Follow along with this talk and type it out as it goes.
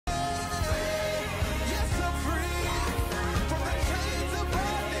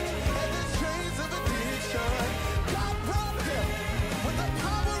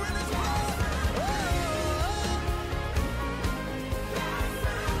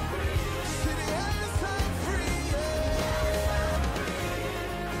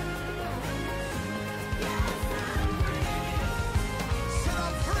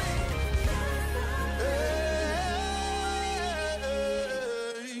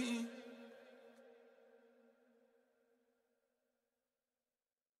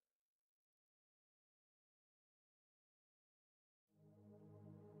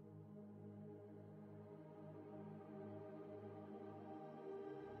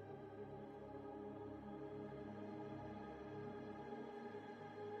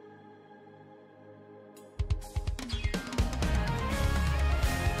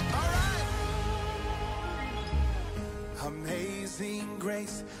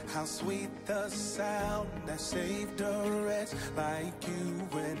Christ, how sweet the sound that saved a wretch like you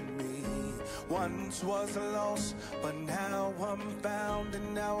and me. Once was lost, but now I'm found,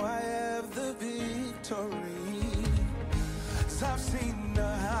 and now I have the victory. 'Cause I've seen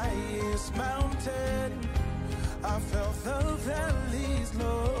the highest mountain, I felt the valleys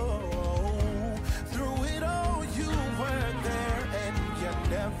low. Through it all, you were there, and you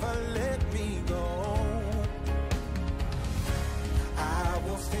never let me go. I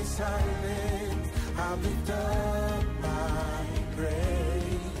will stay silent, I'll lift up my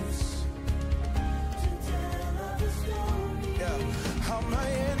praise to tell of the story. Yeah. How my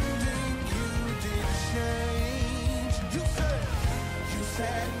ending you did change. You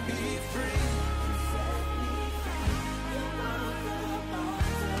set me free.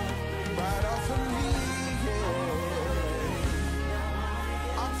 Right off of me, yeah.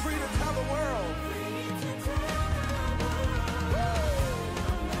 I'm free to tell the world.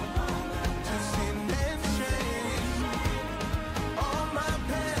 To sin and shame, all my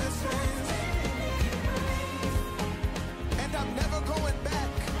past sins, and I'm never going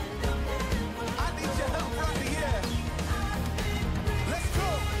back. I need your help right here. Let's go.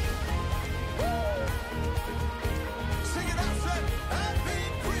 Sing it out, say, I've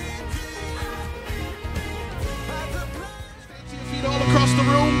been all across the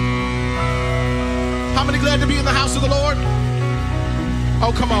room. How many glad to be in the house of the Lord?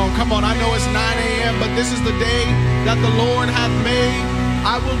 Oh, come on, come on. I know it's 9 a.m., but this is the day that the Lord hath made.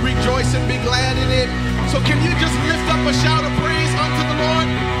 I will rejoice and be glad in it. So can you just lift up a shout of praise unto the Lord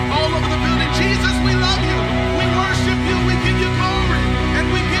all over the building? Jesus, we love you. We worship you. We give you glory, and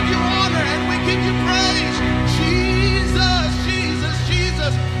we give you honor, and we give you praise. Jesus, Jesus,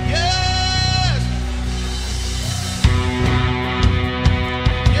 Jesus. Yes.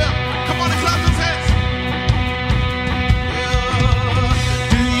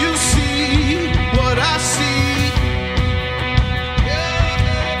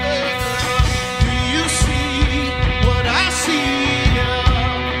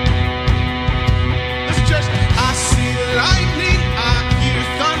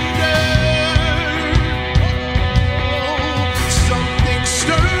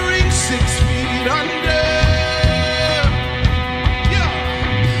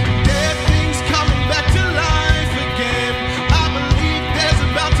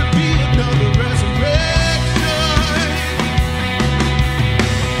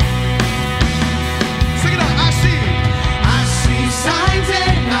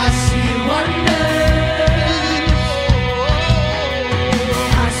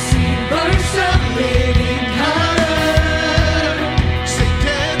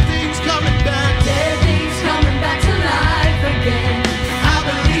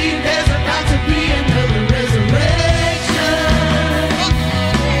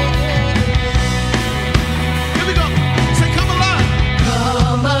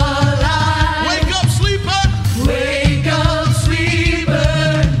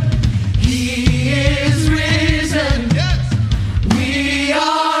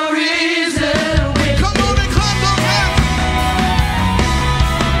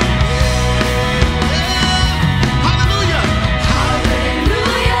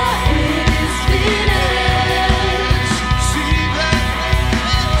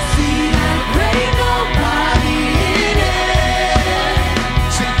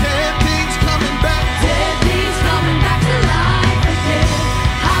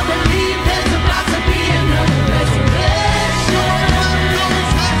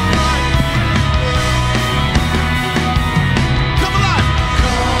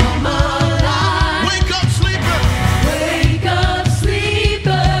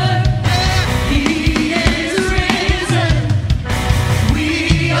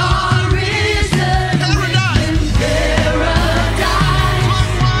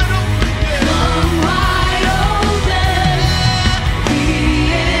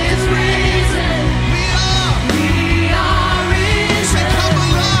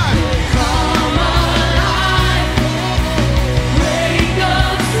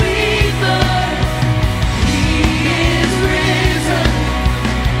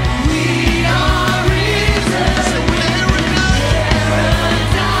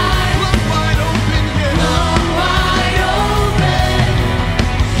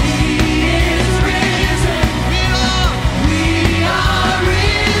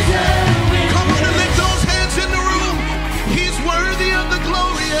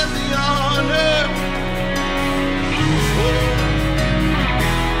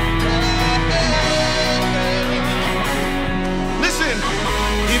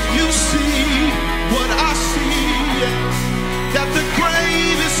 see what I see, that the grave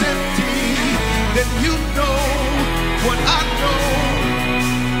grave is empty, then you know what I know.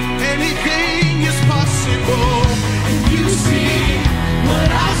 Anything is possible. And you see what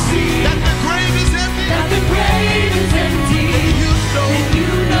I see. That the grave is empty. That the grave is empty. And you know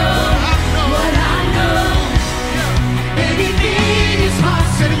what I know. Yeah. Anything is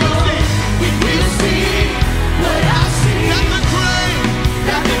possible. If you see what I see. That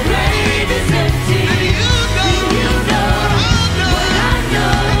the grave is empty. And you know what I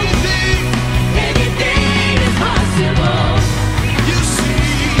know. Anything is possible. You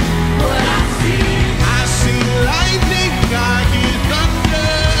see what I see. I see lightning, I hear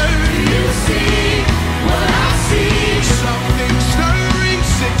thunder. You see what I see. Something stirring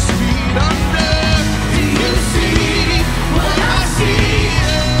 6 feet under. Do you see what I see?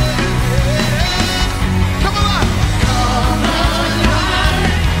 Come on! Come alive.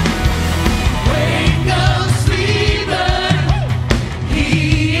 Wake up, sleeper.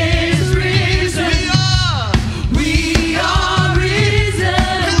 He is risen. We are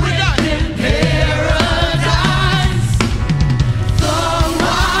risen within paradise. The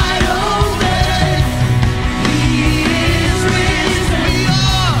wide open. He is risen.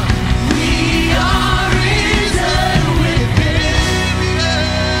 We are risen within.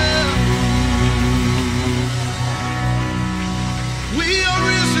 We are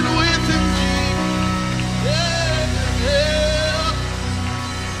risen with him, Jesus.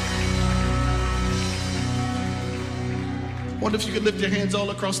 Wonder if you could lift your hands all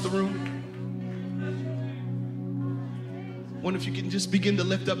across the room. Wonder if you can just begin to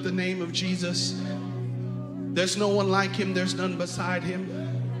lift up the name of Jesus. There's no one like him. There's none beside him.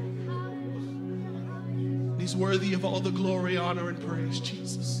 He's worthy of all the glory, honor, and praise,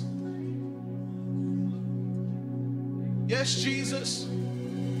 Jesus. Yes, Jesus.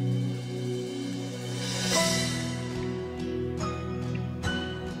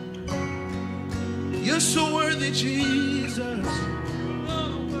 You're so worthy, Jesus.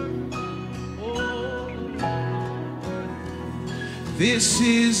 This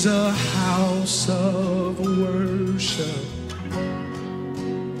is a house of worship.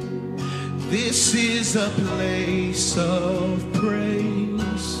 This is a place of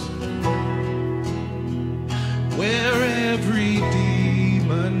praise, where every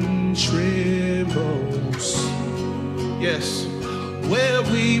demon trembles. Yes, where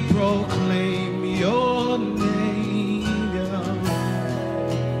we proclaim your name.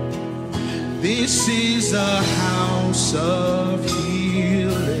 This is a house of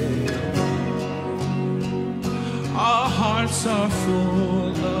healing. Our hearts are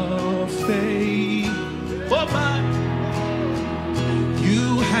full of faith. Oh my.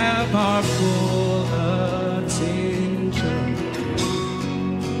 You have our full attention.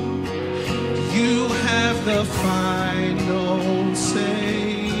 You have the final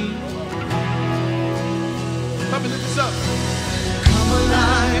say. Let me lift this up. Come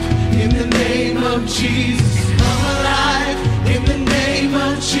alive in the name of Jesus. Come alive in the name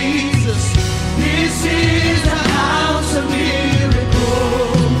of Jesus. This is a house of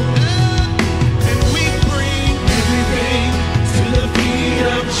miracles. And we bring everything to the feet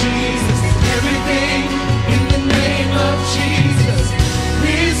of Jesus. Everything in the name of Jesus.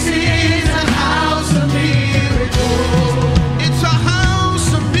 This is a house of miracles. It's a house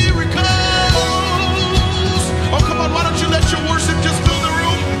of miracles. Oh, come on, why don't you let your worship just fill the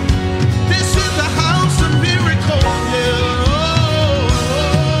room? This is a house of miracles. Yeah.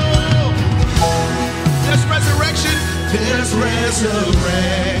 There's resurrection. There's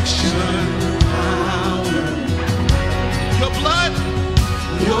resurrection power. Your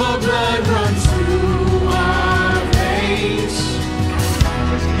blood runs through our veins.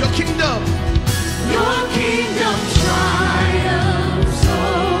 Your kingdom triumphs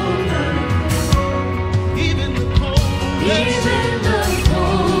over. Even the coldest day.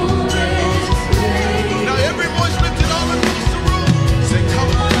 Now every voice lifted all across the room. Say,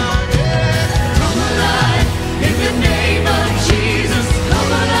 come alive, yeah. Come alive in the name of Jesus.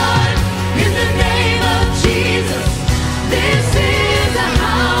 Come alive in the name of Jesus. This is a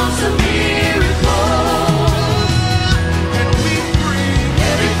house of miracles. And we bring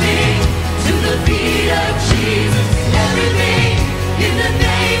Everything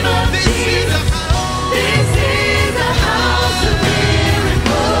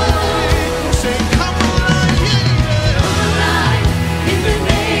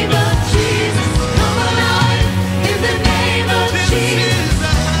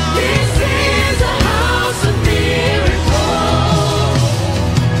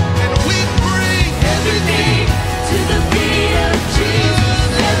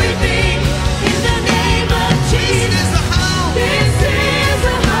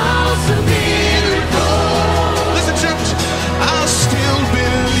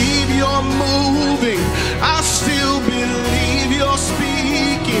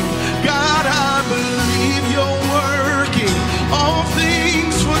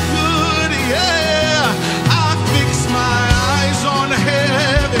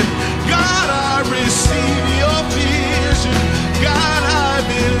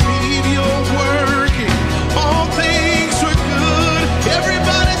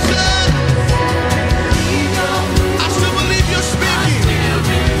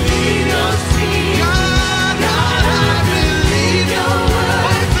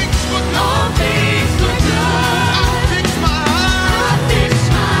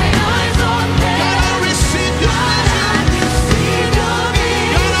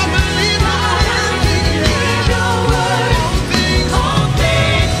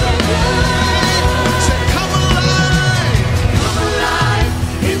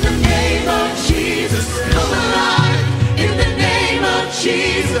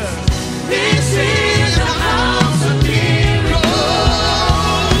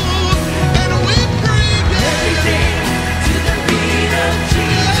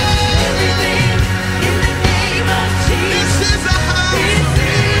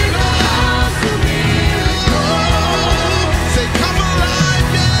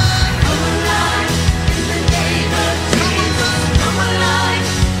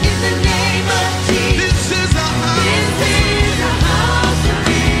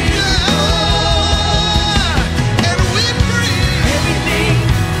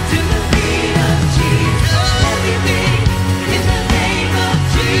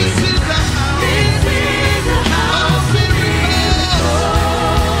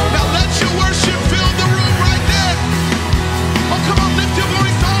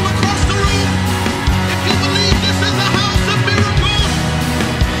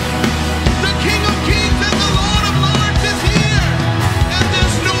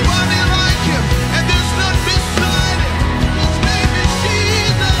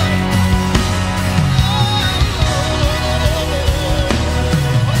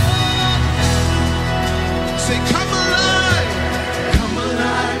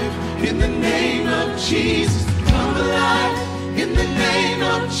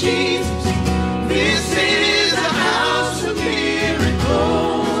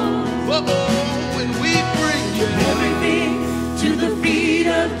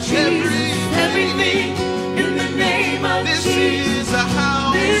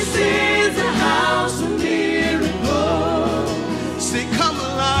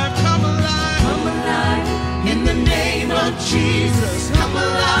Jesus. Come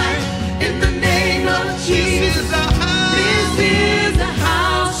alive in the name of Jesus. This is a house. This is a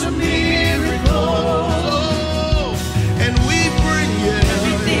house of miracles. Oh, and we bring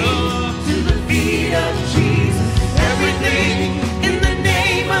Everything to the feet of Jesus. Everything in the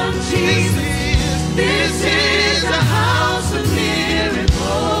name of Jesus. This is a house of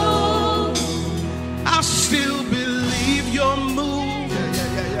miracles. I still believe you're moving.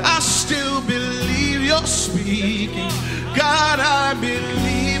 I still believe you're speaking. God, I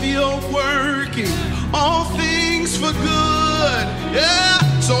believe you're working all things for good. Yeah,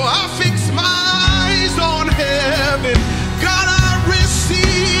 so I fix my eyes on heaven. God, I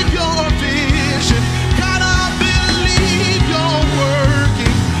receive your vision. God, I believe you're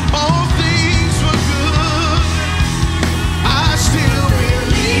working all things for good. I still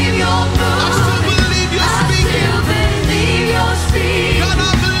believe Your I still moving. believe you're I speaking. still believe you're speaking. God,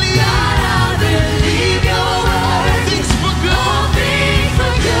 I believe God, I believe your all word. things for good. All things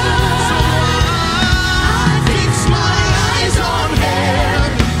for good. So I fix my eyes on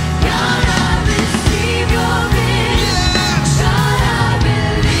heaven. God, I receive your vision. Yes, God, I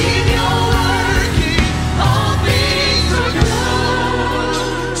believe your word. working. All things for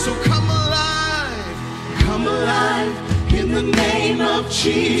good. So come alive in the name of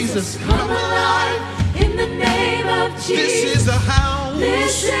Jesus. Come alive in the name of Jesus. This is a house.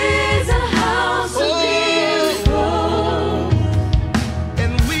 This is a house of miracles.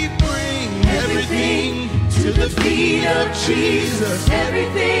 And we bring everything to the feet of Jesus.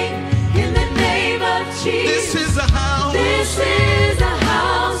 Everything in the name of This Jesus. is a house. This is a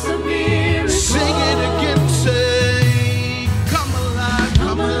house of miracles. Sing it again, say, come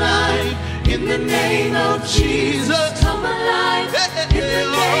alive in the name of Jesus. Come alive in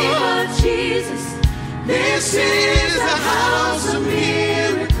the name of Jesus. This is a house of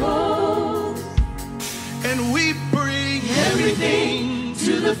miracles. And we bring everything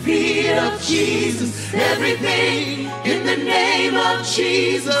To the feet of Jesus. Everything in the name of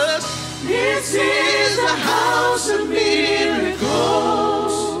Jesus. This is a house of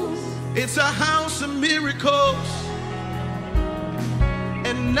miracles. It's a house of miracles.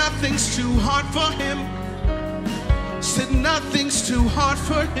 And nothing's too hard for him. Said nothing's too hard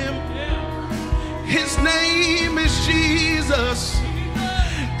for him. His name is Jesus.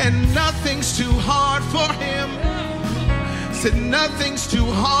 And nothing's too hard for him. Said nothing's too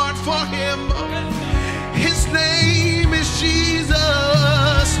hard for him. His name is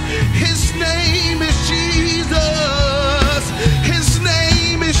Jesus. His name is Jesus. His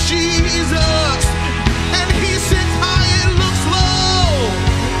name is Jesus. And he sits high and looks low.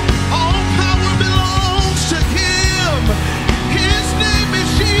 All power belongs to him. His name is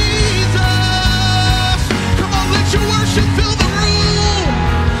Jesus. Come on, let your worship fill the room.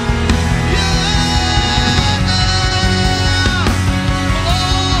 Yeah.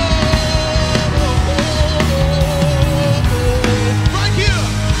 Right here.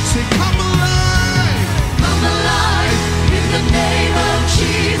 Say, come alive. Come alive in the name of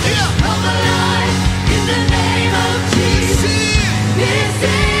Jesus. Yeah. Come alive in the name of Jesus. See it. This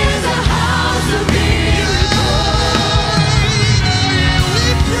is a house of miracles. We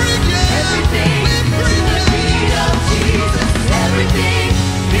bring it. Everything We to bring the it. feet of Jesus. Everything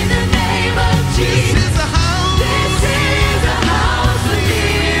in the name of This Jesus. is a house. This is a house of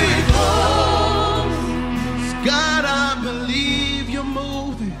miracles. God, I believe you're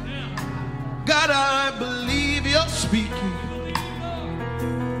moving. God, I believe you're speaking.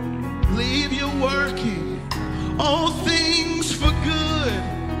 Believe you're working all things for good.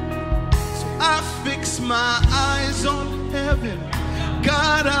 So I fix my eyes on heaven.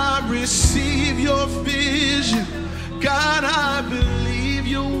 God, I receive your vision. God, I believe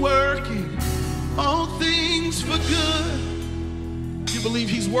you're working all things for good. You believe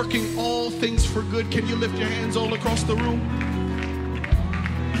he's working all things for good? Can you lift your hands all across the room?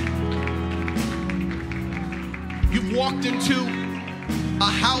 You've walked into a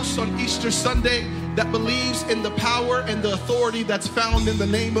house on Easter Sunday that believes in the power and the authority that's found in the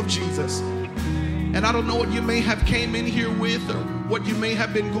name of Jesus. And I don't know what you may have came in here with or what you may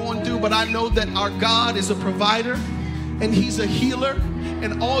have been going through, but I know that our God is a provider and he's a healer,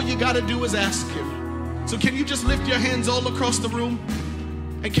 and all you got to do is ask him. So can you just lift your hands all across the room?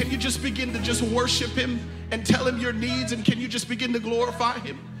 And can you just begin to just worship him and tell him your needs? And can you just begin to glorify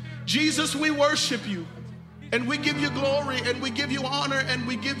him? Jesus, we worship you. And we give you glory, and we give you honor, and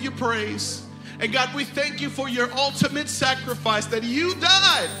we give you praise. And God, we thank you for your ultimate sacrifice, that you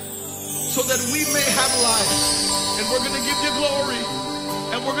died so that we may have life. And we're going to give you glory,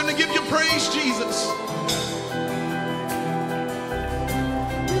 and we're going to give you praise, Jesus.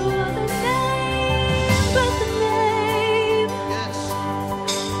 You are the name, but the name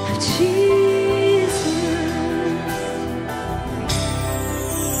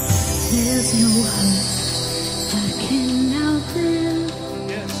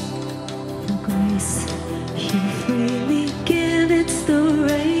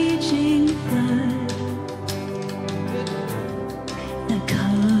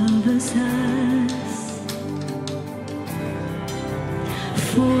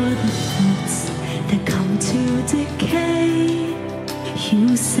for the thoughts that come to decay.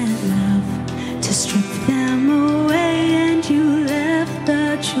 You sent love to strip them away, and you left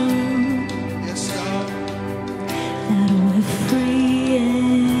the truth that we're free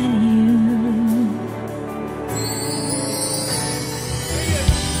in you.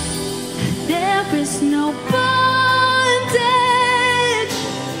 There is no bondage.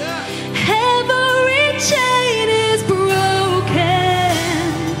 Every chain is broken.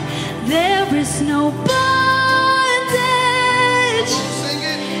 There is no bondage.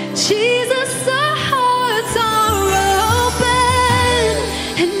 Jesus, our hearts are open,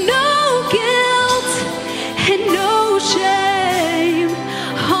 and no guilt and no shame.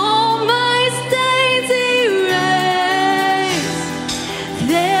 All my stains erased.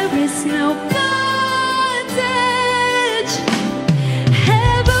 There is no bondage.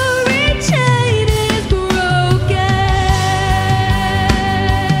 Every chain is broken.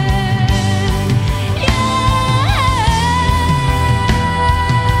 Yeah.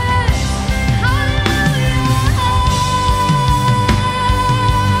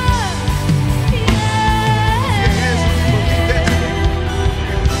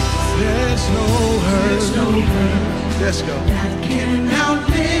 There's no hurt. Let's go. That can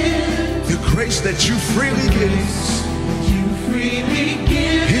outlive The grace that you freely give you freely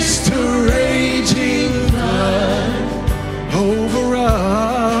give. is the raging flood over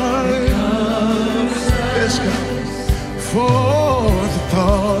us. Let's go. For the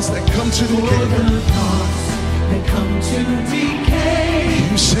thoughts that come to For decay, the thoughts that come to decay,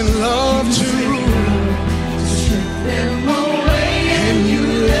 you send love to, strip them away, and you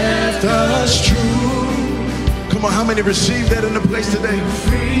left us true. Come on, how many received that in the place today?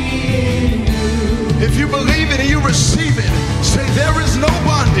 free in you. If you believe it and you receive it, say there is no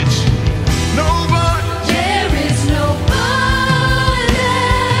bondage. No bondage. There is no bondage.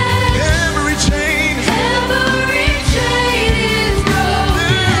 Every chain. Every chain is broken.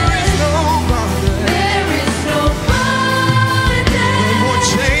 There is no bondage. There is no No bondage. more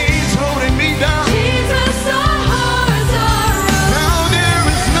chains holding me down. Jesus, our hearts are open. Now there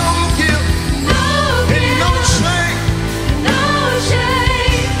is no guilt No and no guilt, shame. no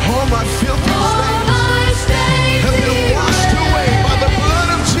shame. All my filthy All stains my stains have been washed away by the blood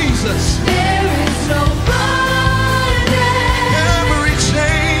of Jesus. There is no bondage. Every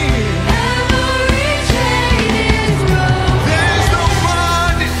chain. Every chain is broken. There's no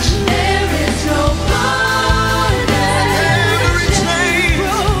bondage. There is no bondage. Every chain.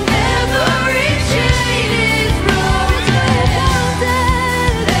 Every chain is broken.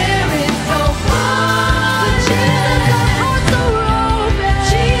 There is no bondage.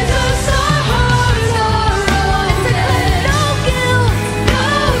 Jesus, our hearts are open. No guilt,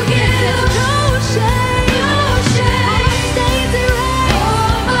 no shame, no shame.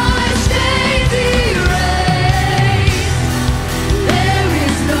 All my stains erased. There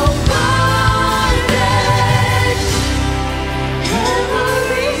is no bondage.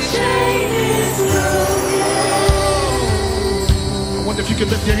 Every chain is broken. I wonder if you could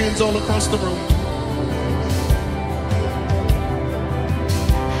lift your hands all across the room.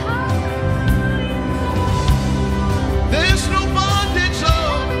 There's no bondage,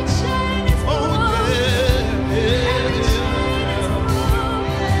 oh,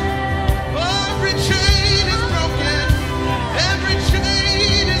 Every chain is broken. Every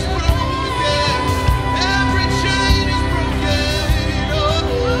chain is broken. Every chain is broken.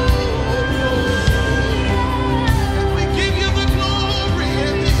 And we give you the glory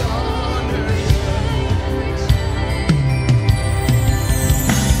and the honor.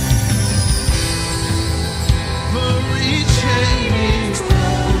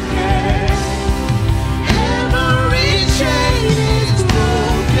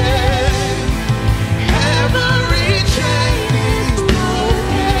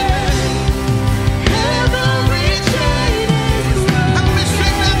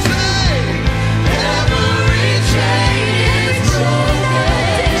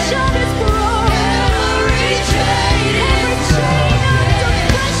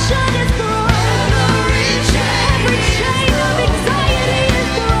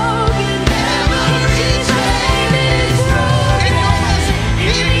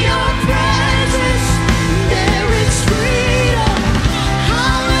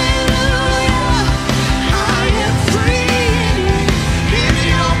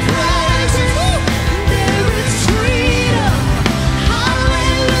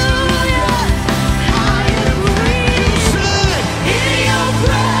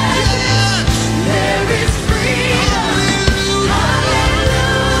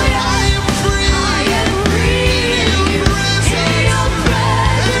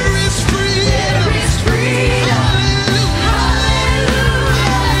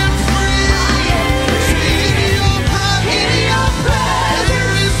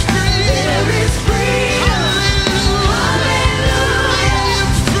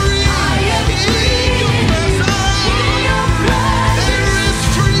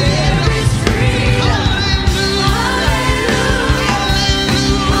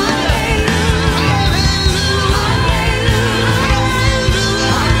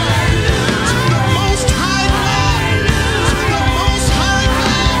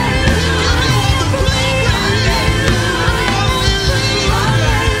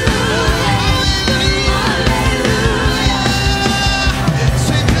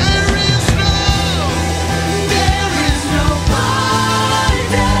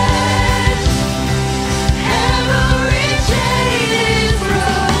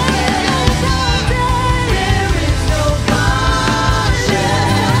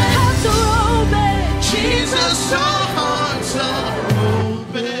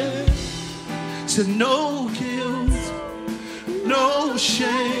 to no guilt, no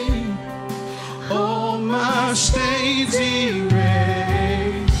shame, all my stains erased.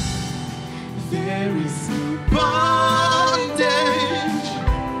 There is no bondage,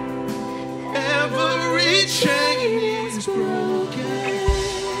 every chain is broken.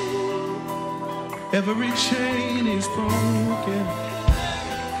 Every chain is broken.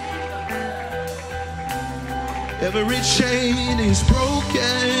 Every chain is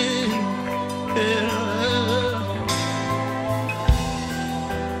broken. Yeah.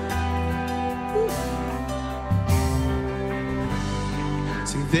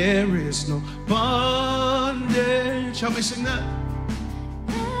 See, there is no bondage. Help me sing that.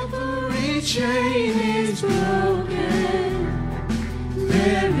 Every chain is broken.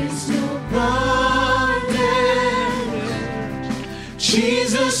 There is no bondage.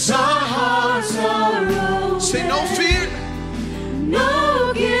 Jesus, our hearts are open. Say no fear,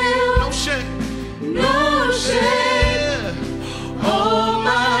 No guilt, no shame, no shame. All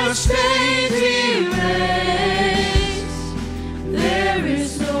my stains erased. There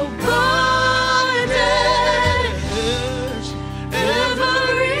is no bondage.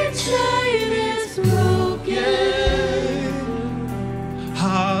 Every chain is broken.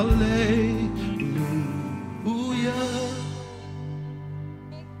 Hallelujah.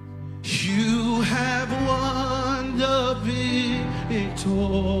 You have won the victory.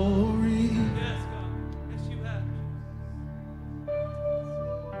 Yes, you have.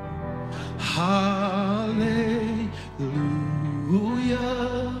 Hallelujah.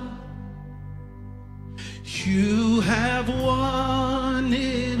 You have won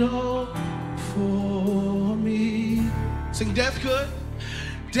it all for me. Sing, death could.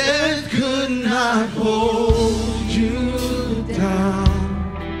 Death could not hold you down.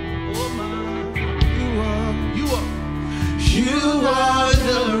 Oh my, you are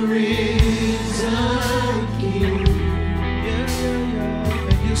the risen King. Yeah.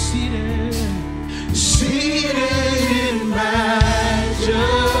 And you're seated in majesty.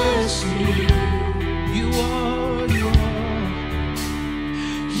 You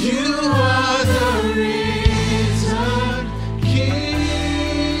are the risen King.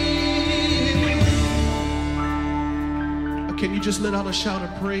 Can you just let out a shout of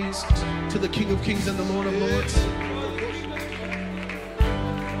praise to the King of Kings and the Lord of Lords?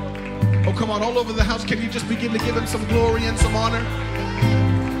 Oh, come on, all over the house, can you just begin to give him some glory and some honor?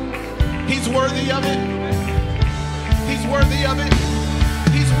 He's worthy of it. He's worthy of it.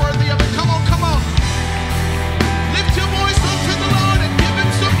 He's worthy of it. Come on, come on. Lift your voice up to the Lord and give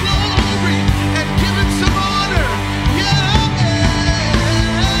him some glory and give him some honor. Yeah.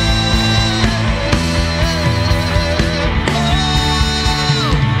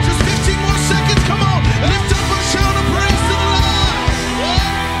 Oh, just 15 more seconds. Come on. Lift up a shout of praise to the Lord.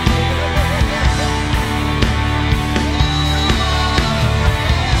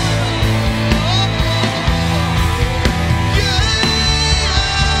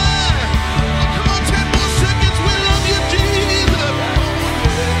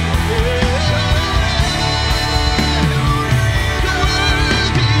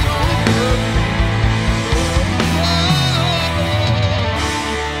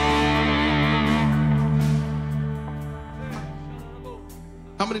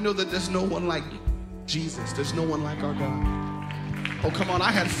 How many know that there's no one like Jesus? There's no one like our God. Oh, come on.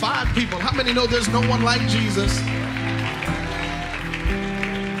 I had 5 people. How many know there's no one like Jesus?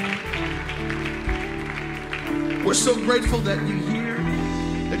 We're so grateful that you're here,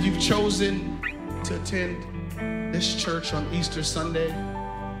 that you've chosen to attend this church on Easter Sunday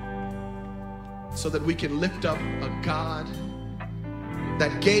so that we can lift up a God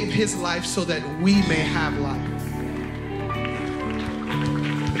that gave his life so that we may have life.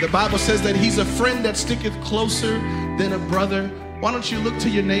 The Bible says that he's a friend that sticketh closer than a brother. Why don't you look to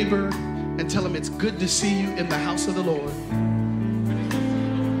your neighbor and tell him it's good to see you in the house of the Lord?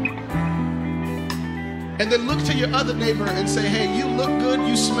 And then look to your other neighbor and say, hey, you look good,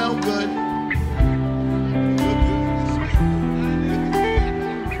 you smell good.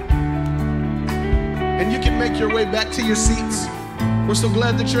 And you can make your way back to your seats. We're so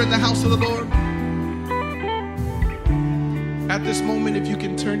glad that you're in the house of the Lord. At this moment, if you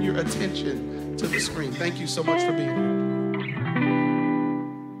can turn your attention to the screen. Thank you so much for being here.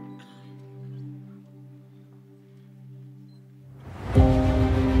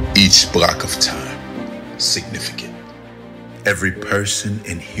 Each block of time, significant. Every person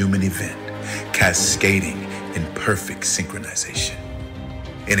and human event cascading in perfect synchronization.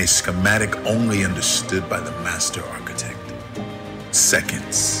 In a schematic only understood by the master architect.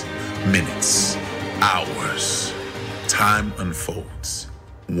 Seconds, minutes, hours. Time unfolds,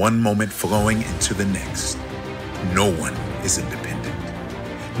 one moment flowing into the next. No one is independent.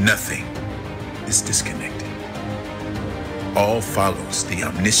 Nothing is disconnected. All follows the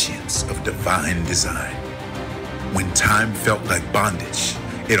omniscience of divine design. When time felt like bondage,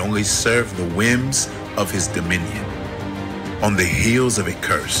 it only served the whims of his dominion. On the heels of a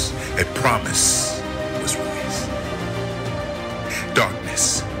curse, a promise was released.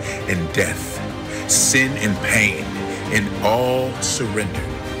 Darkness and death, sin and pain, and all surrendered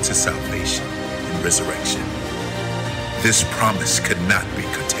to salvation and resurrection. This promise could not be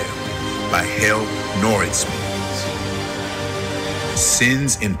curtailed by hell nor its minions.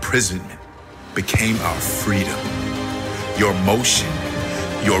 Sin's imprisonment became our freedom. Your motion,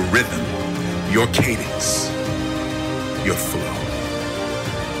 your rhythm, your cadence, your flow.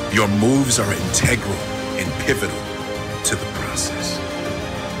 Your moves are integral and pivotal to the process.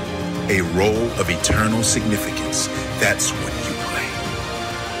 A role of eternal significance, that's what you play.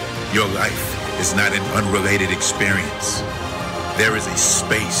 Your life is not an unrelated experience. There is a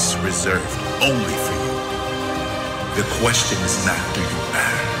space reserved only for you. The question is not do you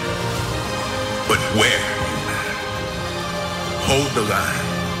matter, but where you matter. Hold the line.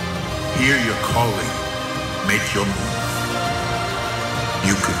 Hear your calling. Make your move.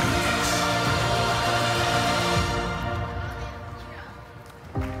 You could be next.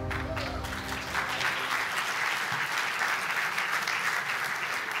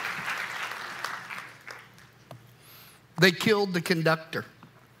 They killed the conductor.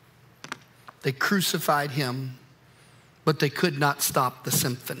 They crucified him, but they could not stop the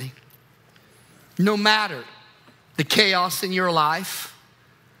symphony. No matter the chaos in your life,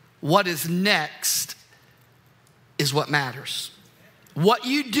 what is next is what matters. What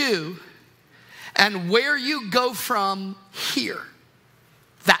you do and where you go from here,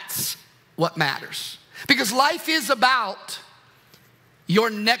 that's what matters. Because life is about your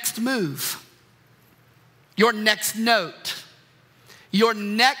next move, your next note, your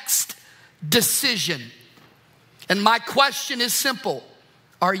next decision. And my question is simple.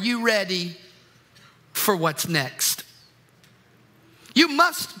 Are you ready for what's next? You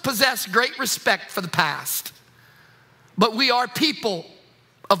must possess great respect for the past, but we are people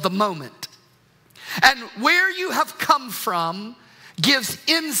of the moment. And where you have come from gives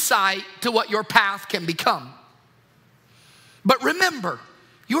insight to what your path can become. But remember,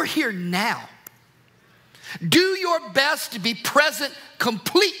 you're here now. Do your best to be present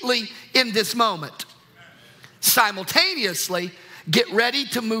completely in this moment. Simultaneously, get ready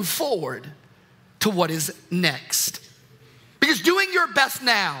to move forward to what is next. Because doing your best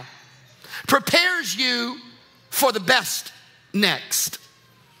now prepares you for the best next.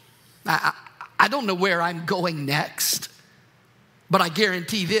 I don't know where I'm going next, but I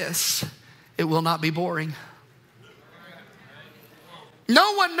guarantee this, it will not be boring.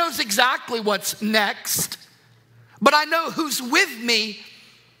 No one knows exactly what's next, but I know who's with me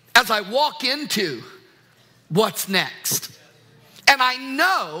as I walk into what's next. And I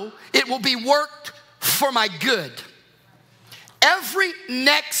know it will be worked for my good. Every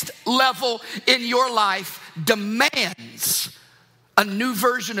next level in your life demands a new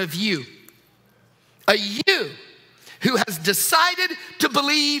version of you. A you who has decided to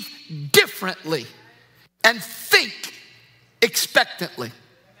believe differently and think expectantly.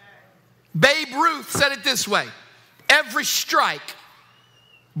 Babe Ruth said it this way: every strike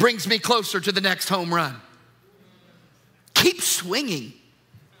brings me closer to the next home run. Keep swinging.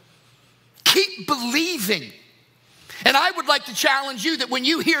 Keep believing. And I would like to challenge you that when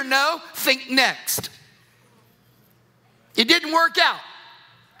you hear no, think next. It didn't work out.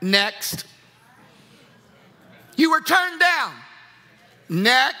 Next. You were turned down.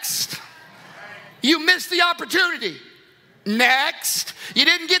 Next. You missed the opportunity. Next. You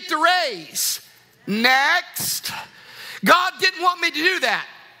didn't get the raise. Next. God didn't want me to do that.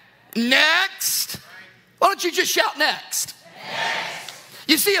 Next. Why don't you just shout next? Next.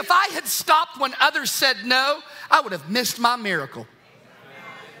 You see, if I had stopped when others said no, I would have missed my miracle.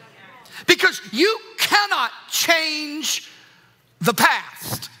 Because you cannot change the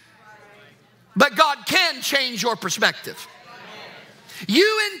past, but God can change your perspective.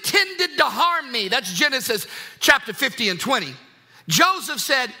 You intended to harm me. That's Genesis chapter 50 and 20. Joseph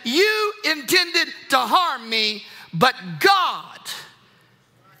said, you intended to harm me, but God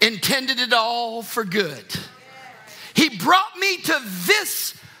intended it all for good. He brought me to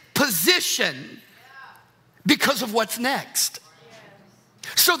this position because of what's next.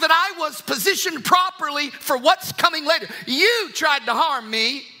 So that I was positioned properly for what's coming later. You tried to harm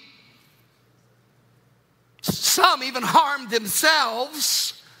me. Some even harmed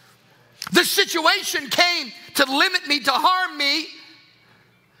themselves. The situation came to limit me, to harm me.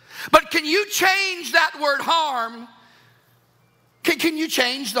 But can you change that word harm? Can you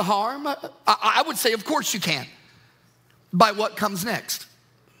change the harm? I would say, of course you can, by what comes next.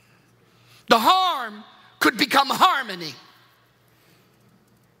 The harm could become harmony.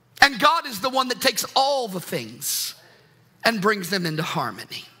 And God is the one that takes all the things and brings them into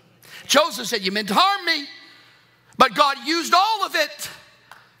harmony. Joseph said, you meant to harm me, but God used all of it.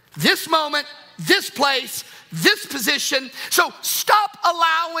 This moment, this place, this position. So stop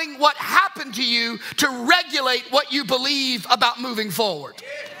allowing what happened to you to regulate what you believe about moving forward.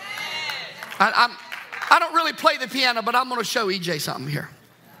 I don't really play the piano, but I'm going to show EJ something here.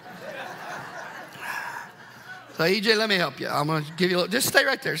 So EJ, let me help you. I'm going to give you a little, just stay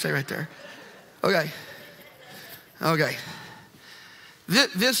right there, stay right there. Okay. Okay.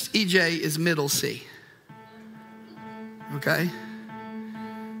 This EJ is middle C. Okay.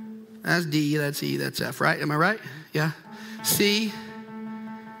 That's D, that's E, that's F, right? Am I right? Yeah. C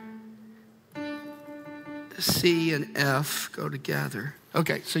and F go together.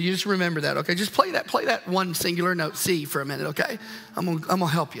 Okay, so you just remember that. Okay, just play that one singular note, C, for a minute. Okay, I'm gonna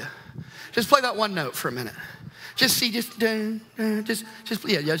help you. Just play that one note for a minute. Just C, just play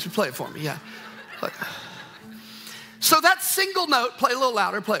it for me. Yeah. So that single note, play a little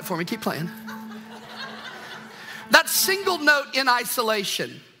louder. Play it for me. Keep playing. That single note in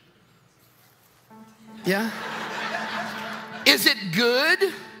isolation. Yeah. Is it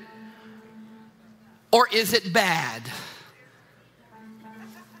good or is it bad?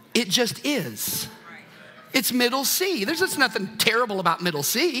 It just is. It's middle C. There's just nothing terrible about middle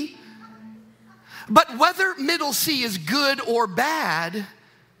C. But whether middle C is good or bad,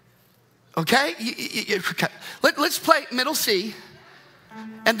 okay? Let's play middle C,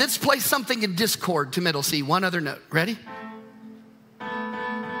 and let's play something in discord to middle C. One other note. Ready?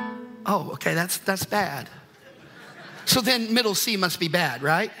 Oh, okay, that's bad. So then middle C must be bad,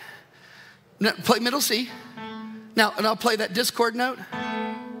 right? No, play middle C. Now, and I'll play that discord note.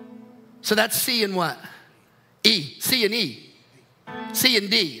 So that's C and what? E. C and E. C and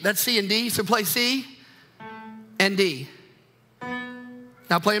D. That's C and D. So play C and D.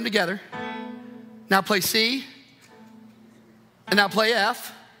 Now play them together. Now play C. And now play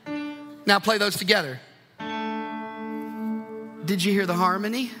F. Now play those together. Did you hear the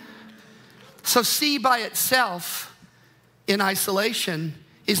harmony? So C by itself in isolation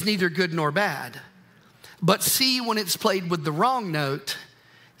is neither good nor bad. But C, when it's played with the wrong note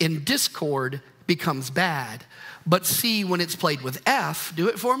in discord, becomes bad. But C, when it's played with F, do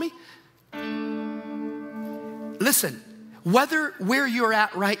it for me. Listen, whether where you're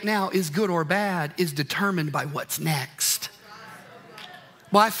at right now is good or bad is determined by what's next.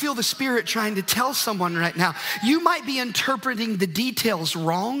 Well, I feel the Spirit trying to tell someone right now, you might be interpreting the details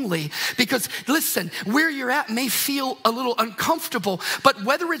wrongly because, listen, where you're at may feel a little uncomfortable, but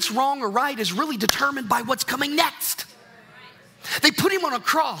whether it's wrong or right is really determined by what's coming next. They put him on a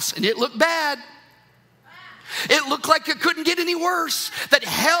cross and it looked bad. It looked like it couldn't get any worse, that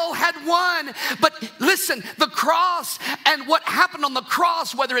hell had won. But listen, the cross and what happened on the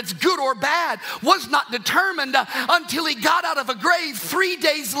cross, whether it's good or bad, was not determined until he got out of a grave 3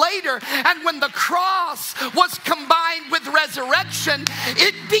 days later. And when the cross was combined with resurrection,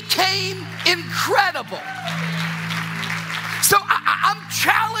 it became incredible. So I'm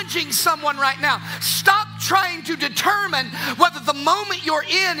challenging someone right now. Stop trying to determine whether the moment you're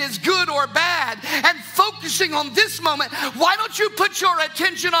in is good or bad and focusing on this moment. Why don't you put your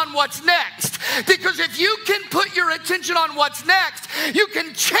attention on what's next? Because if you can put your attention on what's next, you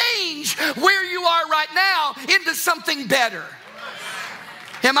can change where you are right now into something better.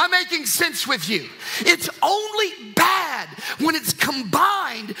 Am I making sense with you? It's only bad when it's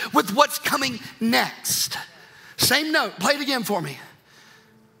combined with what's coming next. Same note. Play it again for me.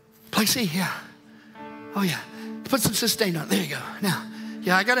 Play C, yeah. Oh, yeah. Put some sustain on it. There you go. Now,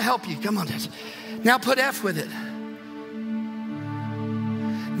 yeah, I got to help you. Come on. Now put F with it.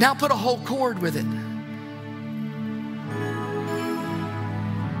 Now put a whole chord with it.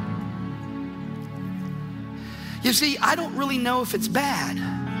 You see, I don't really know if it's bad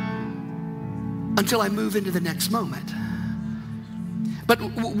until I move into the next moment. But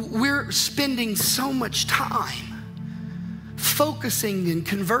we're spending so much time focusing and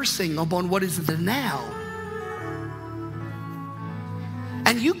conversing upon what is the now.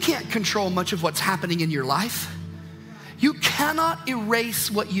 And you can't control much of what's happening in your life. You cannot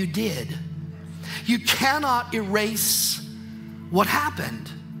erase what you did. You cannot erase what happened.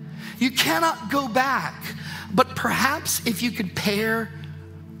 You cannot go back. But perhaps if you could pair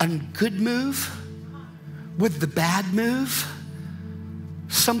a good move with the bad move,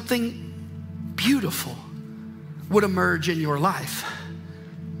 something beautiful would emerge in your life.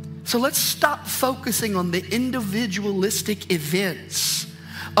 So let's stop focusing on the individualistic events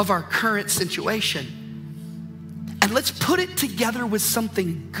of our current situation. And let's put it together with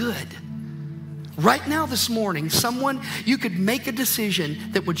something good. Right now this morning, you could make a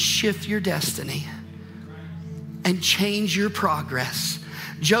decision that would shift your destiny and change your progress.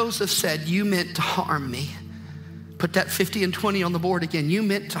 Joseph said, you meant to harm me. Put that 50 and 20 on the board again. You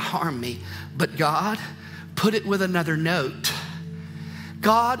meant to harm me, but God put it with another note.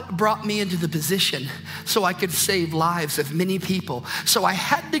 God brought me into the position so I could save lives of many people. So I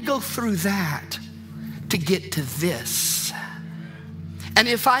had to go through that to get to this. And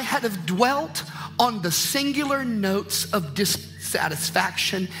if I had have dwelt on the singular notes of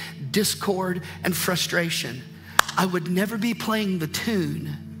dissatisfaction, discord, and frustration, I would never be playing the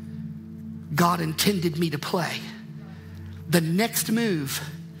tune God intended me to play. The next move,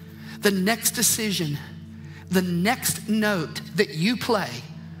 the next decision, the next note that you play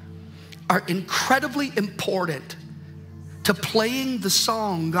are incredibly important to playing the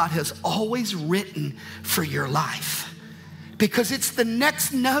song God has always written for your life. Because it's the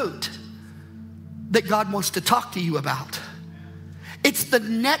next note that God wants to talk to you about. It's the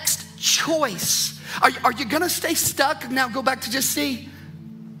next choice. Are you gonna stay stuck? Now go back to just see.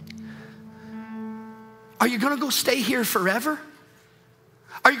 Are you gonna go stay here forever?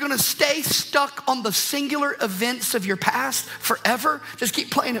 Are you gonna stay stuck on the singular events of your past forever? Just keep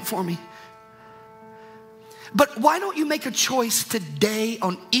playing it for me. But why don't you make a choice today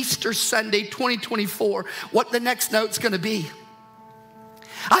on Easter Sunday 2024 what the next note's gonna be?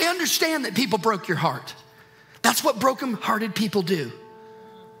 I understand that people broke your heart. That's what broken-hearted people do.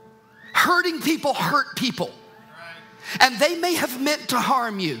 Hurting people hurt people. And they may have meant to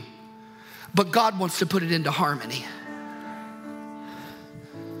harm you, but God wants to put it into harmony.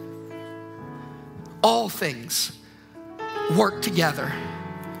 All things work together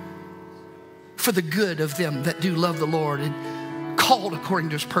for the good of them that do love the Lord and called according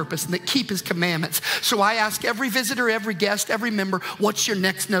to his purpose and that keep his commandments. So I ask every visitor, every guest, every member, what's your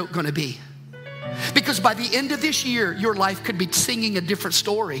next note gonna be? Because by the end of this year, your life could be singing a different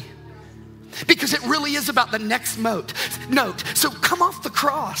story. Because it really is about the next note. So come off the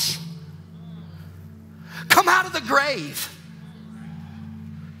cross. Come out of the grave.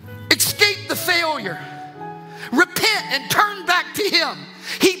 Escape the failure. Repent and turn back to him.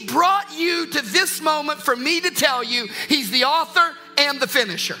 He brought you to this moment for me to tell you he's the author and the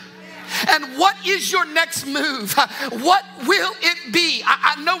finisher. And what is your next move? What will it be?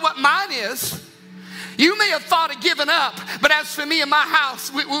 I know what mine is. You may have thought of giving up, but as for me and my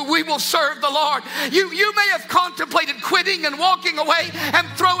house, we will serve the Lord. You may have contemplated quitting and walking away and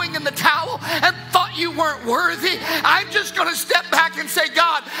throwing in the towel and thought you weren't worthy. I'm just going to step back and say,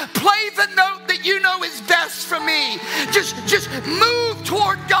 God, play the note that you know is best for me. Just move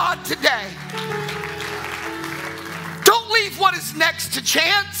toward God today. Don't leave what is next to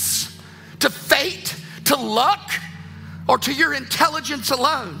chance, to fate, to luck, or to your intelligence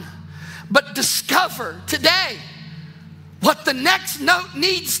alone. But discover today what the next note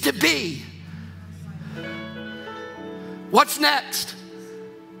needs to be. What's next?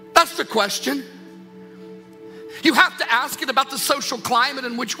 That's the question. You have to ask it about the social climate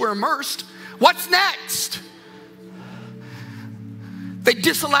in which we're immersed. What's next? They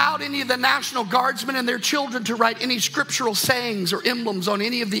disallowed any of the National Guardsmen and their children to write any scriptural sayings or emblems on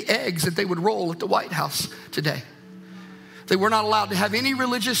any of the eggs that they would roll at the White House today. They were not allowed to have any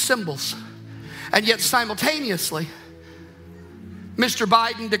religious symbols. And yet simultaneously, Mr.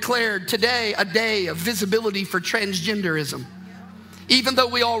 Biden declared today a day of visibility for transgenderism. Even though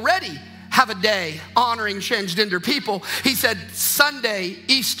we already have a day honoring transgender people, he said Sunday,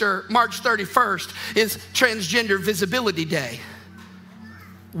 Easter, March 31st is Transgender Visibility Day.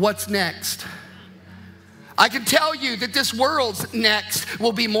 What's next? I can tell you that this world's next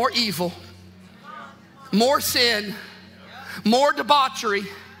will be more evil, more sin, more debauchery,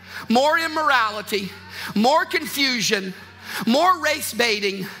 more immorality, more confusion, more race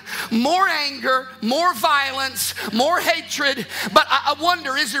baiting, more anger, more violence, more hatred. But I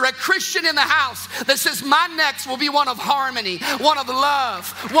wonder, is there a Christian in the house that says my next will be one of harmony, one of love,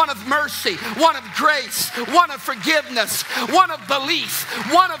 one of mercy, one of grace, one of forgiveness, one of belief,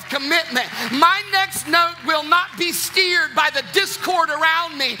 one of commitment? My next note will not be steered by the discord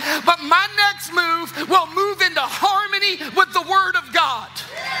around me, but my next move will move into harmony with the Word of God.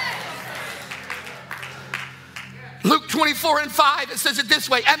 Luke 24:5, it says it this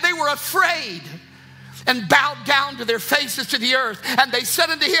way, and they were afraid and bowed down to their faces to the earth. And they said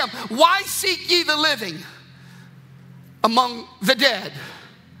unto him, why seek ye the living among the dead?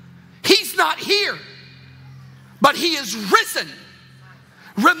 He's not here, but he is risen.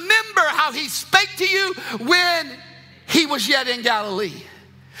 Remember how he spake to you when he was yet in Galilee.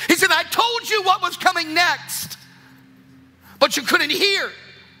 He said, I told you what was coming next, but you couldn't hear.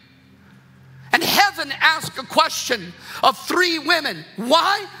 And heaven asked a question of 3 women.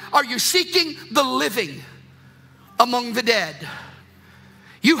 Why are you seeking the living among the dead?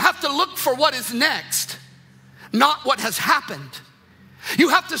 You have to look for what is next, not what has happened. You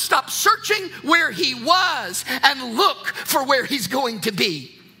have to stop searching where he was and look for where he's going to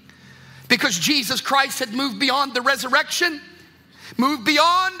be. Because Jesus Christ had moved beyond the resurrection, moved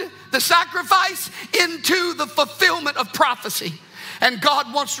beyond the sacrifice into the fulfillment of prophecy. And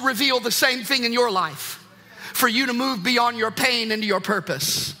God wants to reveal the same thing in your life, for you to move beyond your pain into your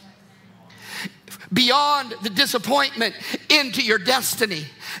purpose, beyond the disappointment into your destiny.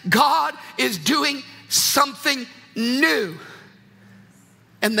 God is doing something new,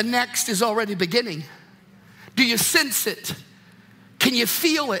 and the next is already beginning. Do you sense it? Can you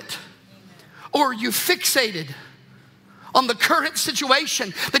feel it? Or are you fixated on the current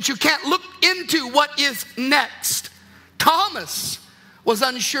situation that you can't look into what is next? Thomas was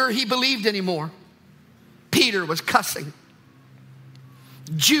unsure he believed anymore. Peter was cussing.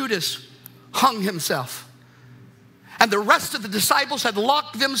 Judas hung himself. And the rest of the disciples had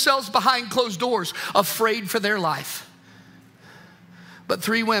locked themselves behind closed doors, afraid for their life. But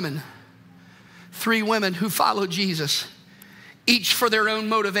 3 women who followed Jesus, each for their own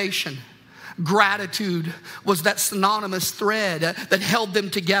motivation. Gratitude was that synonymous thread that held them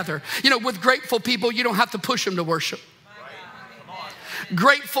together. You know, with grateful people, you don't have to push them to worship.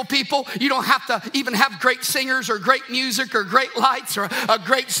 Grateful people, you don't have to even have great singers or great music or great lights or a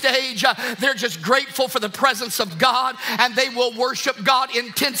great stage. They're just grateful for the presence of God, and they will worship God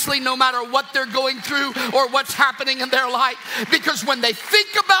intensely no matter what they're going through or what's happening in their life. Because when they think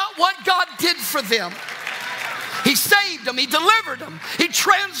about what God did for them, he saved them, he delivered them, he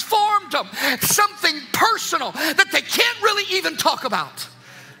transformed them. Something personal that they can't really even talk about.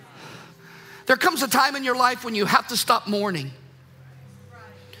 There comes a time in your life when you have to stop mourning.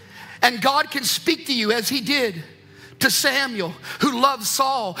 And God can speak to you as he did to Samuel, who loved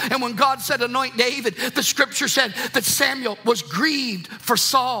Saul. And when God said anoint David, the scripture said that Samuel was grieved for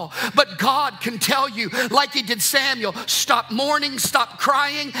Saul. But God can tell you, like he did Samuel, stop mourning, stop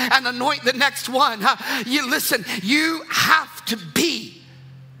crying, and anoint the next one. You listen, you have to be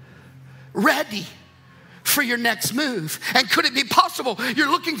ready for your next move. And could it be possible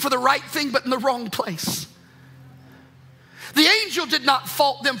you're looking for the right thing but in the wrong place? The angel did not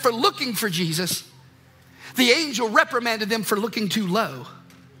fault them for looking for Jesus. The angel reprimanded them for looking too low.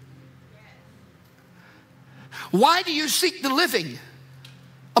 Why do you seek the living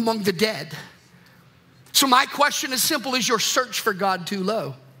among the dead? So my question is simple. Is your search for God too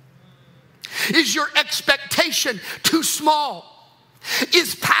low? Is your expectation too small?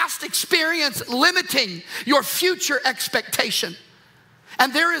 Is past experience limiting your future expectation?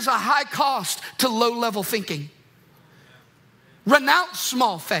 And there is a high cost to low-level thinking. Renounce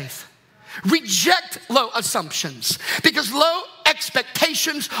small faith. Reject low assumptions, because low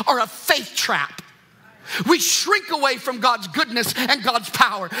expectations are a faith trap. We shrink away from God's goodness and God's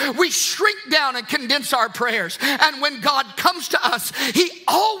power. We shrink down and condense our prayers. And when God comes to us, he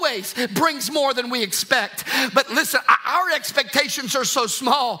always brings more than we expect. But listen, our expectations are so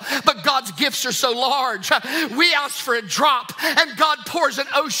small, but God's gifts are so large. We ask for a drop, and God pours an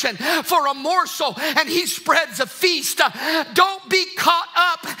ocean for a morsel, and he spreads a feast. Don't be caught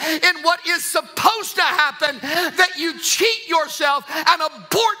up in what is supposed to happen, that you cheat yourself and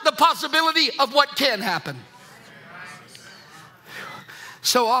abort the possibility of what can happen.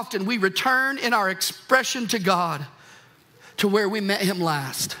 So often we return in our expression to God to where we met him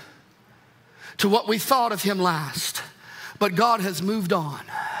last, to what we thought of him last. But God has moved on,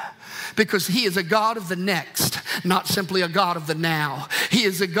 because he is a God of the next, not simply a God of the now. He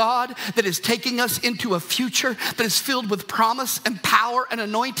is a God that is taking us into a future that is filled with promise and power and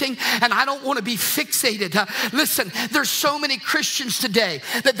anointing. And I don't want to be fixated. Listen, there's so many Christians today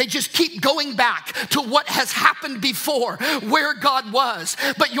that they just keep going back to what has happened before, where God was.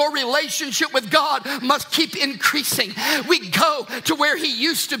 But your relationship with God must keep increasing. We go to where he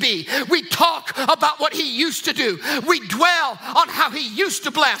used to be. We talk about what he used to do. We dwell on how he used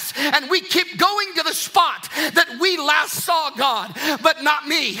to bless. And we keep going to the spot that we last saw God. But not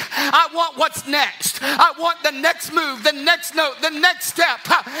me. I want what's next. I want the next move, the next note, the next step.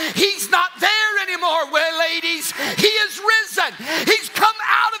 He's not there anymore, well, ladies. He is risen. He's come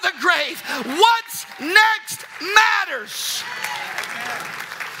out of the grave. What's next matters.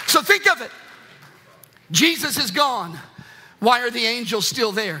 So think of it. Jesus is gone. Why are the angels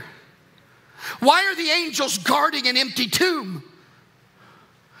still there? Why are the angels guarding an empty tomb?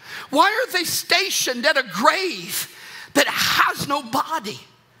 Why are they stationed at a grave that has no body?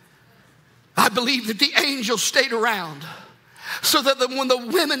 I believe that the angels stayed around so that when the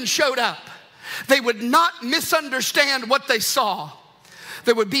women showed up, they would not misunderstand what they saw.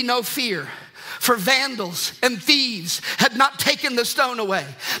 There would be no fear. For vandals and thieves had not taken the stone away.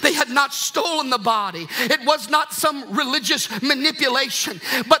 They had not stolen the body. It was not some religious manipulation,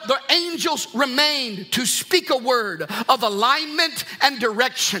 but the angels remained to speak a word of alignment and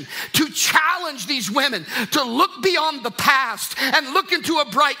direction, to challenge these women to look beyond the past and look into a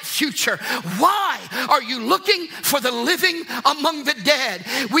bright future. Why are you looking for the living among the dead?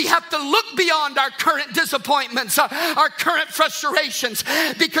 We have to look beyond our current disappointments, our current frustrations,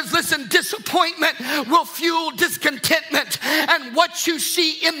 because listen, disappointment will fuel discontentment, and what you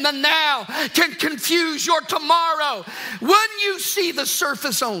see in the now can confuse your tomorrow. When you see the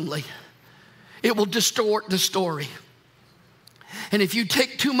surface only, it will distort the story. And if you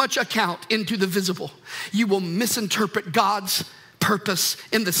take too much account into the visible, you will misinterpret God's purpose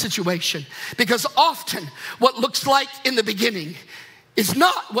in the situation, because often what looks like in the beginning is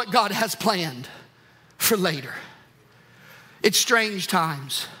not what God has planned for later. It's strange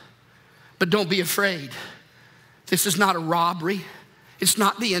times. But don't be afraid. This is not a robbery. It's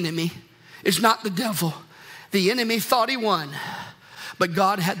not the enemy. It's not the devil. The enemy thought he won. But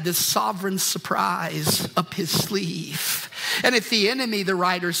God had this sovereign surprise up his sleeve. And if the enemy, the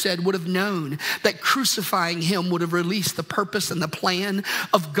writer said, would have known that crucifying him would have released the purpose and the plan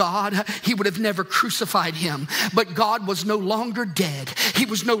of God, he would have never crucified him. But God was no longer dead. He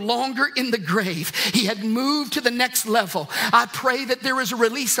was no longer in the grave. He had moved to the next level. I pray that there is a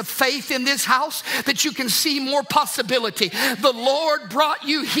release of faith in this house, that you can see more possibility. The Lord brought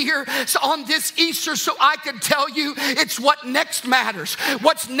you here on this Easter so I could tell you it's what next matters.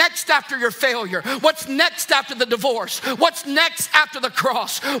 What's next after your failure? What's next after the divorce? What's next after the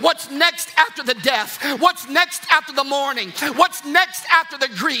cross? What's next after the death? What's next after the mourning? What's next after the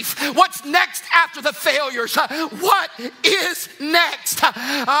grief? What's next after the failures? What is next?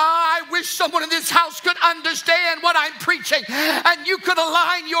 I wish someone in this house could understand what I'm preaching and you could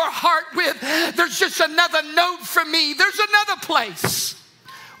align your heart with, there's just another note for me. There's another place.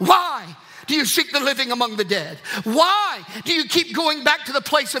 Why do you seek the living among the dead? Why do you keep going back to the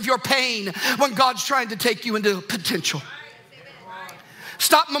place of your pain when God's trying to take you into potential?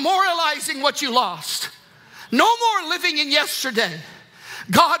 Stop memorializing what you lost. No more living in yesterday.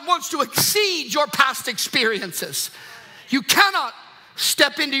 God wants to exceed your past experiences. You cannot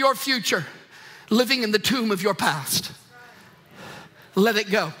step into your future living in the tomb of your past. Let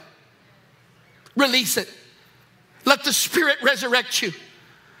it go. Release it. Let the Spirit resurrect you.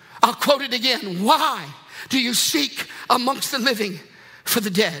 I'll quote it again. Why do you seek amongst the living for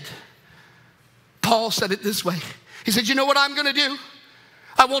the dead? Paul said it this way. He said, you know what I'm going to do?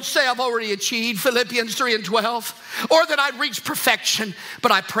 I won't say I've already achieved Philippians 3:12 or that I've reached perfection,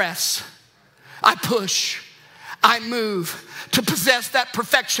 but I press, I push, I move to possess that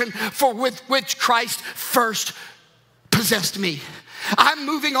perfection for with which Christ first possessed me. I'm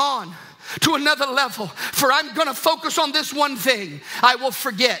moving on to another level, for I'm going to focus on this one thing. I will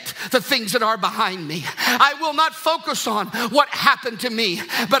forget the things that are behind me. I will not focus on what happened to me,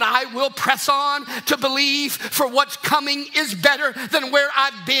 but I will press on to believe for what's coming is better than where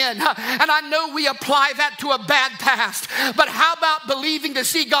I've been. And I know we apply that to a bad past, but how about believing to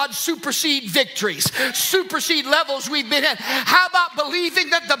see God supersede victories, supersede levels we've been in? How about believing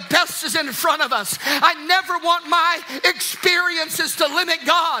that the best is in front of us? I never want my experiences to limit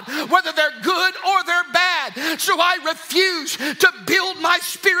God, whether they're good or they're bad. So I refuse to build my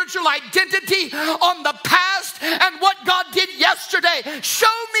spiritual identity on the past and what God did yesterday. Show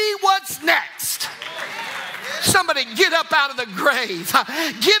me what's next. Somebody get up out of the grave.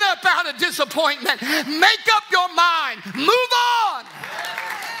 Get up out of disappointment. Make up your mind. Move on.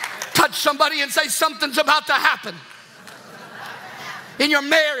 Touch somebody and say something's about to happen. In your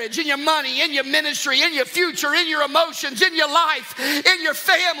marriage, in your money, in your ministry, in your future, in your emotions, in your life, in your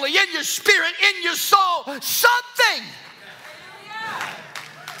family, in your spirit, in your soul, something.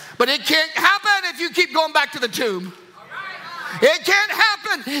 But it can't happen if you keep going back to the tomb. It can't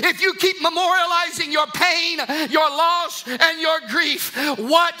happen if you keep memorializing your pain, your loss, and your grief.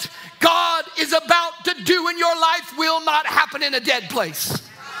 What God is about to do in your life will not happen in a dead place.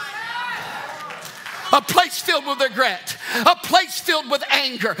 A place filled with regret, a place filled with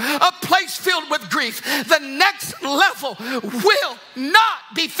anger, a place filled with grief. The next level will not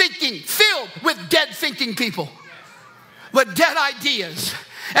be filled with dead thinking people, with dead ideas.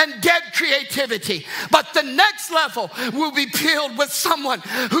 and dead creativity. But the next level will be filled with someone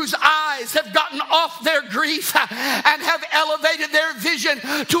whose eyes have gotten off their grief and have elevated their vision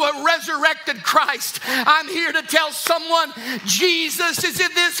to a resurrected Christ. I'm here to tell someone Jesus is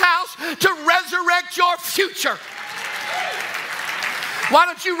in this house to resurrect your future. Why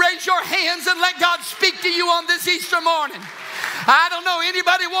don't you raise your hands and let God speak to you on this Easter morning? I don't know,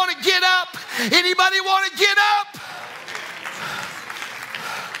 anybody want to get up? Anybody want to get up?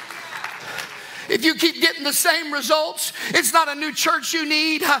 If you keep getting the same results, it's not a new church you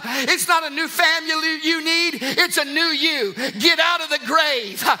need. It's not a new family you need. It's a new you. Get out of the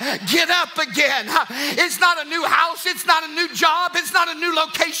grave. Get up again. It's not a new house. It's not a new job. It's not a new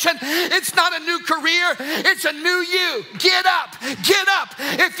location. It's not a new career. It's a new you. Get up. Get up.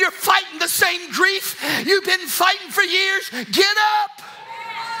 If you're fighting the same grief you've been fighting for years, get up.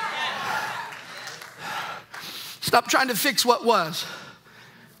 Stop trying to fix what was.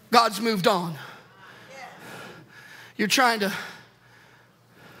 God's moved on. You're trying to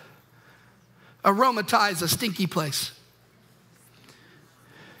aromatize a stinky place.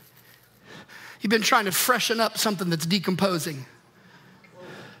 You've been trying to freshen up something that's decomposing.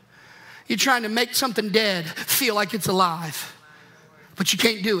 You're trying to make something dead feel like it's alive, but you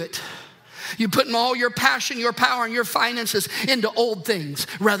can't do it. You're putting all your passion, your power, and your finances into old things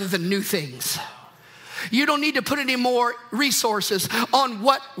rather than new things. You don't need to put any more resources on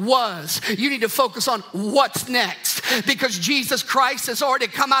what was. You need to focus on what's next, because Jesus Christ has already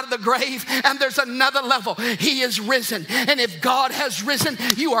come out of the grave and there's another level. He is risen. And if God has risen,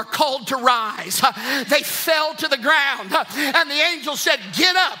 you are called to rise. They fell to the ground and the angel said,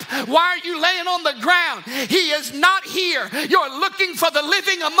 get up. Why are you laying on the ground? He is not here. You're looking for the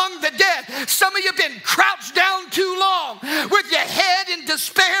living among the dead. Some of you have been crouched down too long with your head in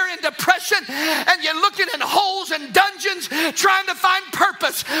despair and depression, and you're looking in holes and dungeons trying to find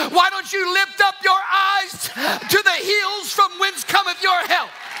purpose. Why don't you lift up your eyes to the hills from whence cometh your help?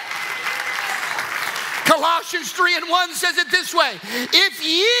 Colossians 3:1 says it this way: if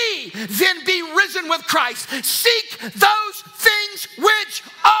ye then be risen with Christ, seek those things which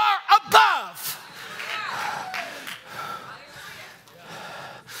are above.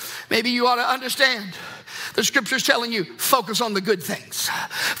 Maybe you ought to understand. The scripture's telling you, focus on the good things.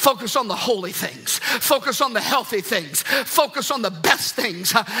 Focus on the holy things. Focus on the healthy things. Focus on the best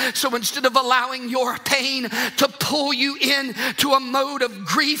things. So instead of allowing your pain to pull you in to a mode of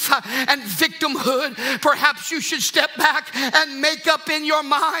grief and victimhood, perhaps you should step back and make up in your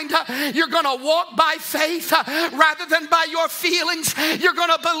mind. You're going to walk by faith rather than by your feelings. You're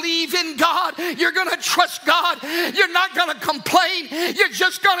going to believe in God. You're going to trust God. You're not going to complain. You're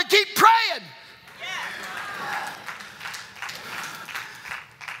just going to keep praying.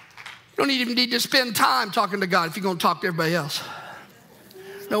 You don't even need to spend time talking to God if you're going to talk to everybody else.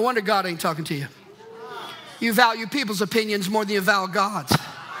 No wonder God ain't talking to you. You value people's opinions more than you value God's.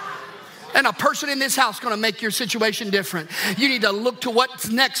 And a person in this house is going to make your situation different. You need to look to what's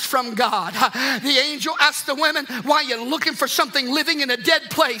next from God. The angel asked the women, why are you looking for something living in a dead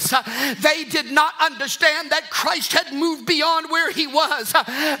place? They did not understand that Christ had moved beyond where he was.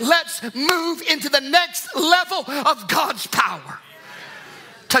 Let's move into the next level of God's power.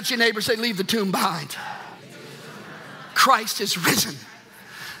 Touch your neighbor, say, leave the tomb behind. Christ is risen.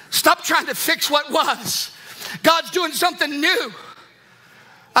 Stop trying to fix what was. God's doing something new.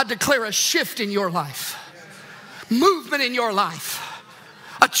 I declare a shift in your life, movement in your life,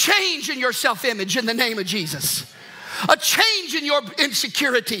 a change in your self-image in the name of Jesus. A change in your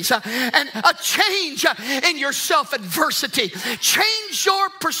insecurities and a change in your self-adversity. Change your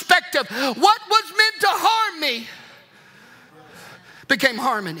perspective. What was meant to harm me became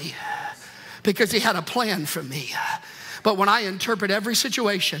harmony because he had a plan for me. But when I interpret every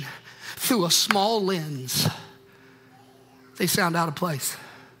situation through a small lens, they sound out of place,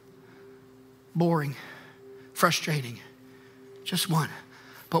 boring, frustrating, just one.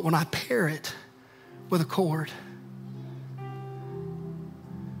 But when I pair it with a chord,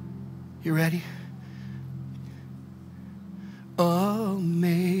 you ready?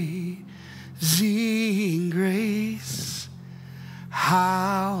 Amazing grace,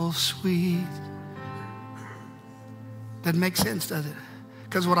 how sweet. Doesn't make sense, does it?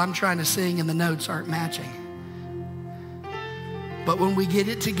 Because what I'm trying to sing and the notes aren't matching. But when we get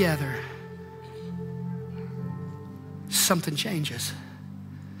it together, something changes.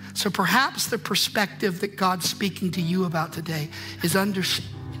 So perhaps the perspective that God's speaking to you about today is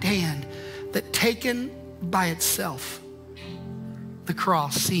understand that taken by itself, the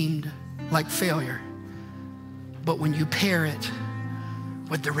cross seemed like failure. But when you pair it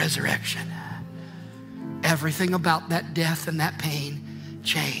with the resurrection, everything about that death and that pain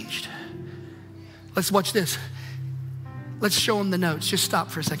changed. Let's watch this. Let's show them the notes. Just stop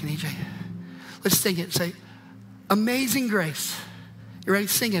for a second, EJ. Let's sing it. Say, Amazing Grace. You ready?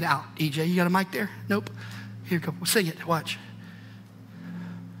 Sing it out, EJ. You got a mic there? Nope. Here you go. Sing it. Watch.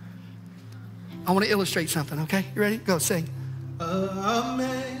 I want to illustrate something, okay? You ready? Go, sing.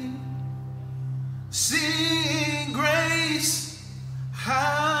 Amazing grace,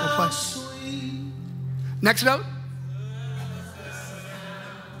 how sweet. Next note.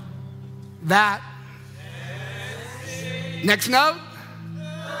 That. Next note.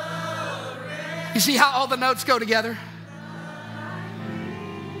 You see how all the notes go together?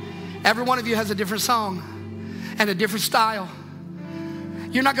 Every one of you has a different song and a different style.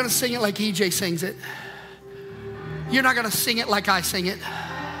 You're not going to sing it like EJ sings it. You're not going to sing it like I sing it.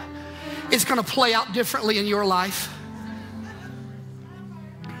 It's going to play out differently in your life.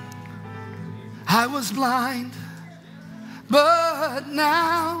 I was blind, but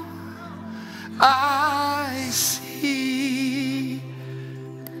now I see.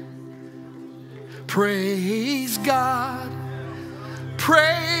 Praise God.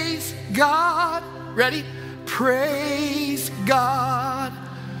 Praise God. Ready? Praise God.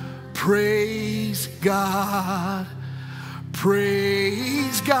 Praise God.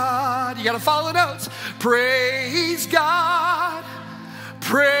 Praise God. You got to follow the notes. Praise God.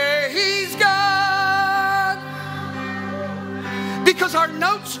 Praise God. Because our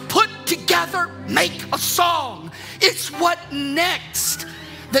notes put together make a song. It's what next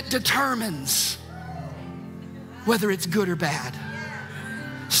that determines whether it's good or bad.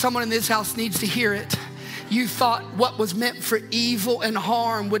 Someone in this house needs to hear it. You thought what was meant for evil and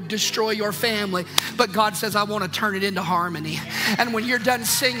harm would destroy your family. But God says, I want to turn it into harmony. And when you're done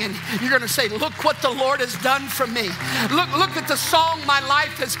singing, you're going to say, look what the Lord has done for me. Look at the song my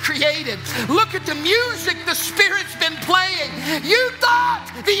life has created. Look at the music the Spirit's been playing. You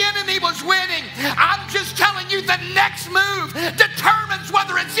thought the enemy was winning. I'm just telling you the next move determines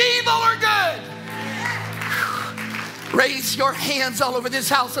whether it's evil or good. Raise your hands all over this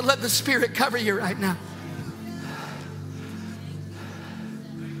house and let the Spirit cover you right now.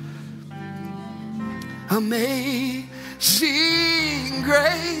 Amazing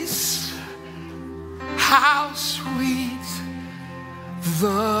grace, how sweet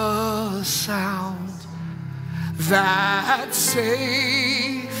the sound that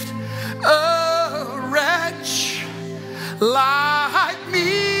saved a wretch like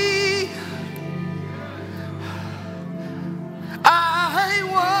me. I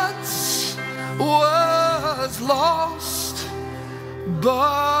once was lost,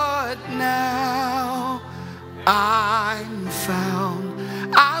 but now I'm found.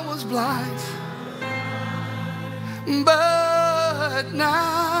 I was blind, but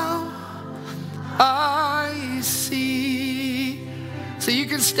now I see. So you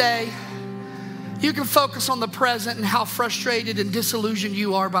can stay. You can focus on the present and how frustrated and disillusioned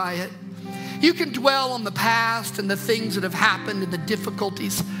you are by it. You can dwell on the past and the things that have happened and the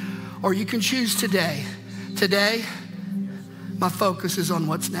difficulties, or you can choose today. Today, my focus is on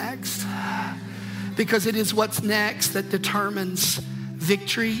what's next, because it is what's next that determines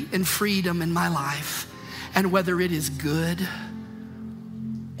victory and freedom in my life, and whether it is good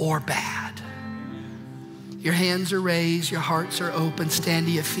or bad. Your hands are raised, your hearts are open. Stand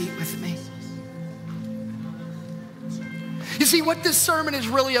to your feet with me. You see, what this sermon is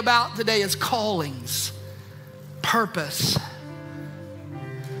really about today is callings, purpose,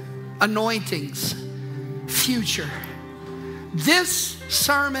 anointings, future. This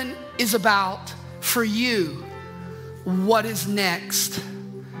sermon is about, for you, what is next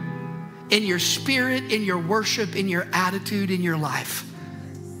in your spirit, in your worship, in your attitude, in your life.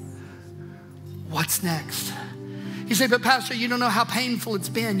 What's next? You say, but Pastor, you don't know how painful it's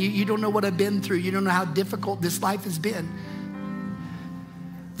been. You don't know what I've been through. You don't know how difficult this life has been.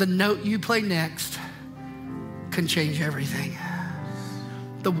 The note you play next can change everything.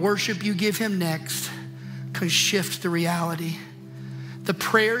 The worship you give him next can shift the reality. The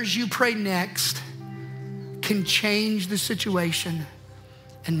prayers you pray next can change the situation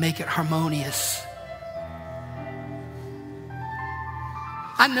and make it harmonious.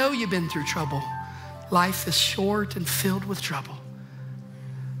 I know you've been through trouble. Life is short and filled with trouble.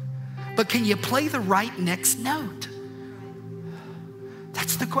 But can you play the right next note?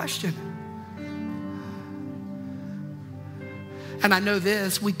 That's the question. And I know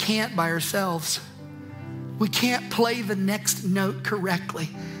this, we can't by ourselves. We can't play the next note correctly.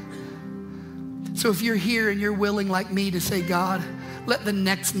 So if you're here and you're willing like me to say, God, let the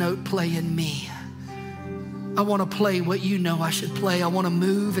next note play in me. I want to play what you know I should play. I want to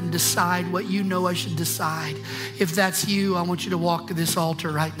move and decide what you know I should decide. If that's you, I want you to walk to this altar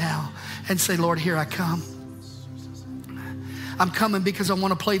right now and say, Lord, here I come. I'm coming because I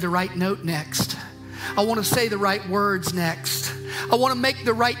want to play the right note next. I want to say the right words next. I want to make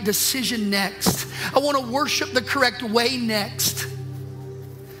the right decision next. I want to worship the correct way next.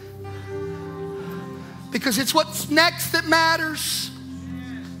 Because it's what's next that matters.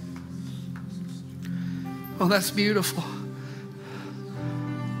 Oh, that's beautiful.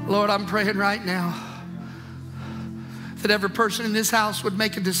 Lord, I'm praying right now that every person in this house would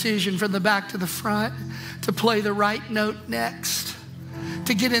make a decision from the back to the front to play the right note next,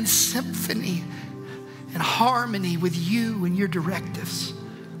 to get in symphony and harmony with you and your directives.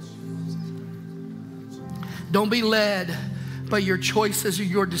 Don't be led by your choices or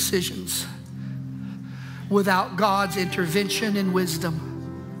your decisions without God's intervention and wisdom.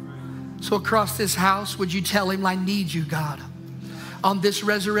 So across this house, would you tell him, I need you, God. On this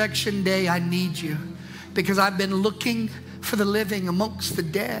resurrection day, I need you, because I've been looking for the living amongst the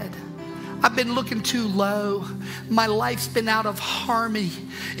dead. I've been looking too low. My life's been out of harmony.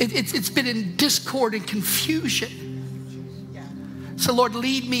 It's been in discord and confusion. So Lord,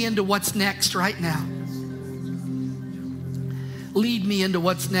 lead me into what's next right now. Lead me into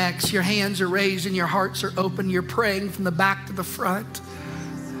what's next. Your hands are raised and your hearts are open. You're praying from the back to the front.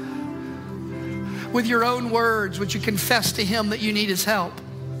 With your own words, would you confess to him that you need his help?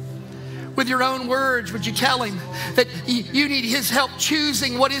 With your own words, would you tell him that you need his help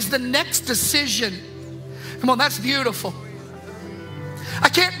choosing what is the next decision? Come on, that's beautiful. I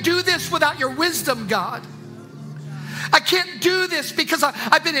can't do this without your wisdom, God. I can't do this because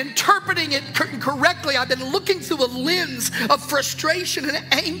I've been interpreting it incorrectly. I've been looking through a lens of frustration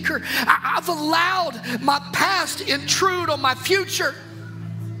and anger. I've allowed my past to intrude on my future.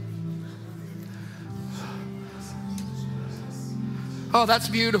 Oh, that's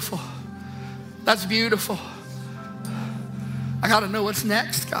beautiful. That's beautiful. I got to know what's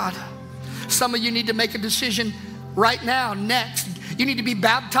next, God. Some of you need to make a decision right now, next. You need to be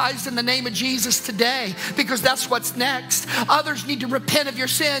baptized in the name of Jesus today, because that's what's next. Others need to repent of your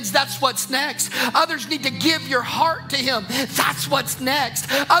sins. That's what's next. Others need to give your heart to him. That's what's next.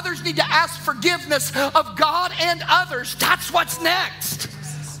 Others need to ask forgiveness of God and others. That's what's next.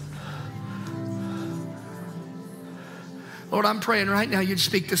 Lord, I'm praying right now you'd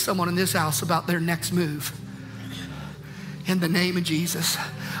speak to someone in this house about their next move. In the name of Jesus.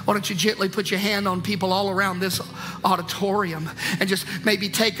 Why don't you gently put your hand on people all around this auditorium and just maybe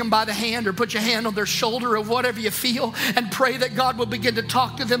take them by the hand or put your hand on their shoulder or whatever you feel, and pray that God will begin to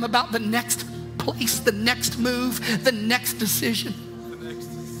talk to them about the next place, the next move, the next decision.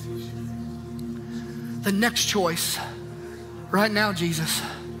 The next choice. Right now, Jesus.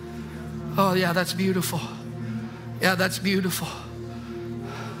 Oh yeah, that's beautiful. Yeah, that's beautiful.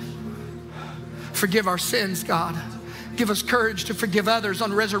 Forgive our sins, God. Give us courage to forgive others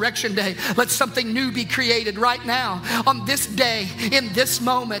on Resurrection Day. Let something new be created right now. On this day, in this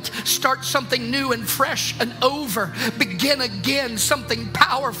moment, start something new and fresh and over. Begin again, something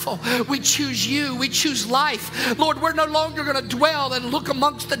powerful. We choose you. We choose life. Lord, we're no longer going to dwell and look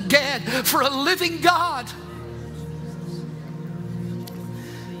amongst the dead for a living God.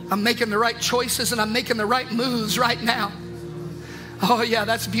 I'm making the right choices and I'm making the right moves right now. Oh yeah,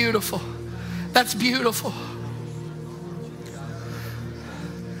 that's beautiful. That's beautiful.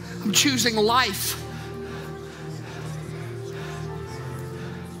 I'm choosing life.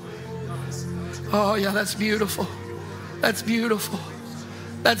 Oh yeah, that's beautiful. That's beautiful.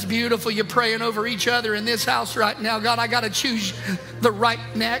 That's beautiful. You're praying over each other in this house right now. God, I got to choose the right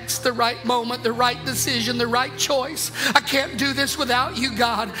next, the right moment, the right decision, the right choice. I can't do this without you,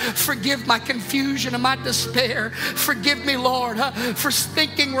 God. Forgive my confusion and my despair. Forgive me, Lord, for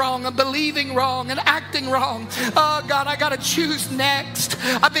thinking wrong and believing wrong and acting wrong. Oh, God, I got to choose next.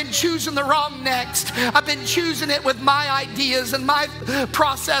 I've been choosing the wrong next. I've been choosing it with my ideas and my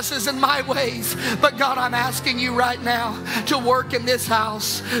processes and my ways. But God, I'm asking you right now to work in this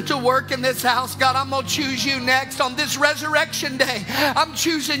house. To work in this house. God, I'm going to choose you next on this Resurrection Day. I'm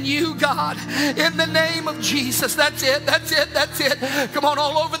choosing you, God, in the name of Jesus. That's it. That's it. That's it. Come on,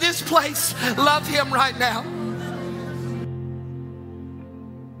 all over this place. Love him right now.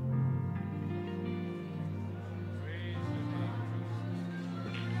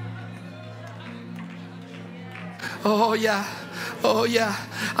 Oh, yeah. Oh, yeah.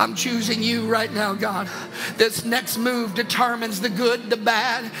 I'm choosing you right now, God. This next move determines the good, the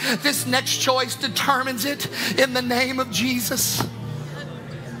bad. This next choice determines it in the name of Jesus.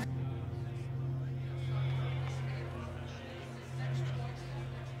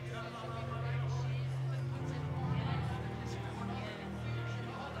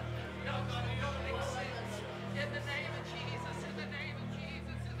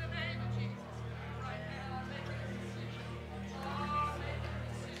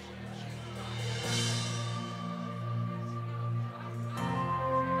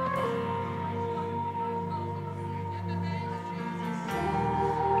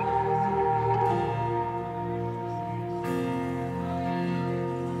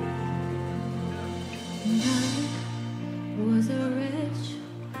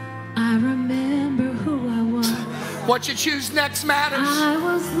 What you choose next matters. I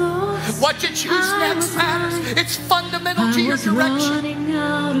was lost. What you choose next matters. It's fundamental to your direction. Running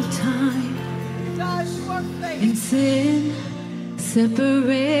out of time. And sin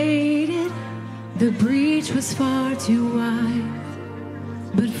separated. The breach was far too wide.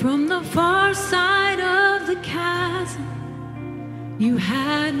 But from the far side of the chasm, you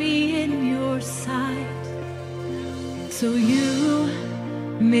had me in your sight. So you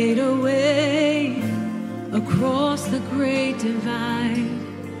made a way across the great divide.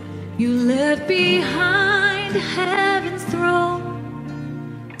 You left behind heaven's throne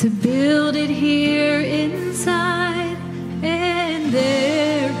to build it here inside. And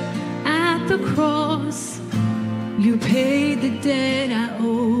there at the cross, you paid the debt I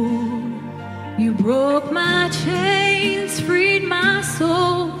owed. You broke my chains, freed my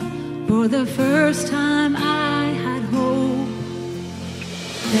soul. For the first time I had hope.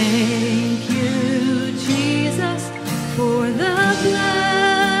 Thank you, Jesus, for the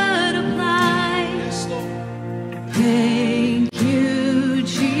blood applied. Thank you,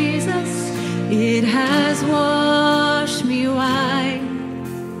 Jesus, it has washed me white.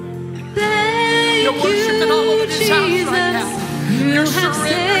 Thank You're worshiping all over you, this house Jesus, right now. you You're have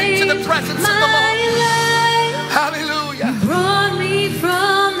surrendering to the saved presence of the my Lord. life. Hallelujah. Brought me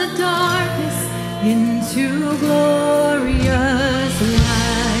from the darkness into glorious light.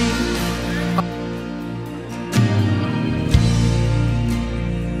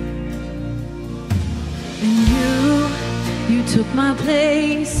 And you took my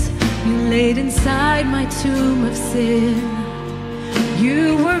place. You laid inside my tomb of sin.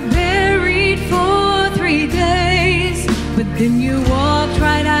 You were buried for 3 days, but then you walked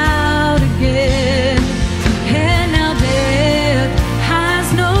right out again. And now death has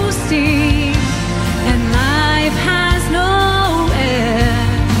no sting, and life has no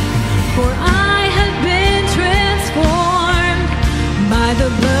end. For I have been transformed by the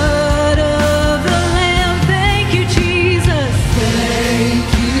blood of the Lamb. Thank you, Jesus. Thank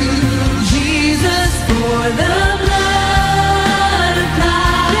you, Jesus, for the blood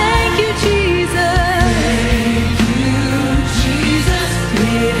applied. Thank you, Jesus. Thank you, Jesus.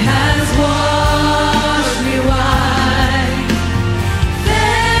 It has washed me white.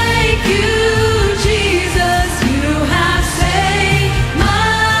 Thank you, Jesus. You have saved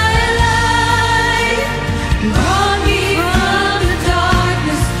my life. Brought me from the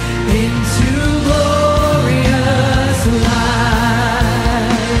darkness into glorious light.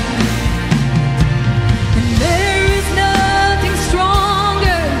 And there is nothing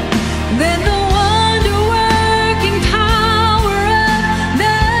stronger than the wonder-working power of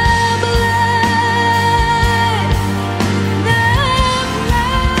the blood.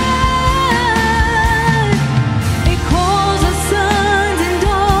 It calls us sons and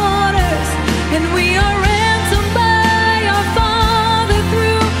daughters, and we are ransomed by our Father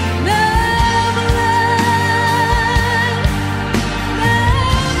through the blood.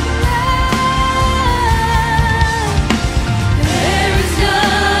 There is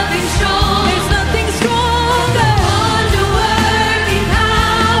nothing strong. There's nothing stronger. The wonder-working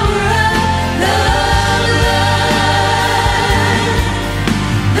power of the blood.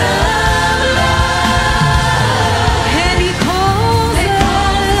 And He calls us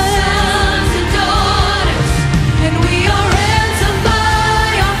sons and daughters, and we are ransomed by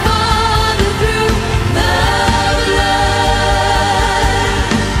our Father through the blood.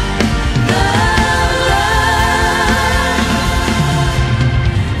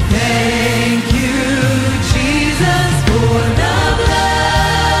 Thank you, Jesus, for the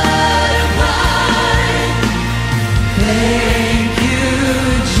blood applied. Thank you,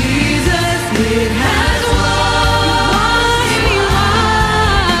 Jesus, it has washed me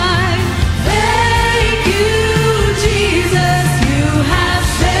white. Thank you, Jesus, you have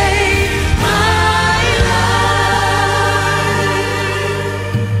saved my life.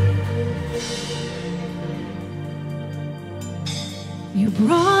 You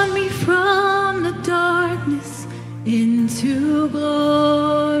brought me from the darkness into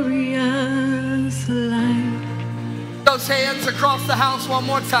glorious light. Those hands across the house one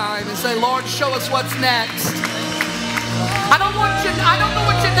more time and say, Lord, show us what's next. I don't know what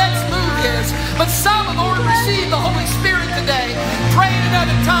your next move is, but some have already received the Holy Spirit today, praying in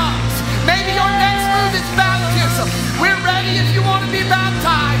other tongues. Maybe your next move is baptism. We're ready if you want to be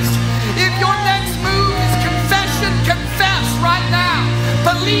baptized. If your next move is confession, confess right now.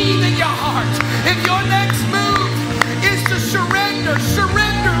 Believe in your heart. If your next move is to surrender,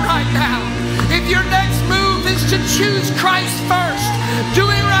 surrender right now. If your next move is to choose Christ first, do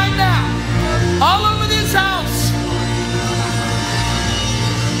it right now. All over this house.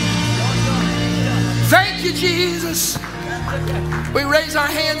 Thank Thank you, Jesus. We raise our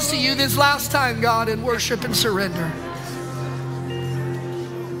hands to you this last time, God, in worship and surrender.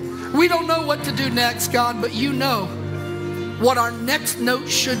 We don't know what to do next, God, but you know what our next note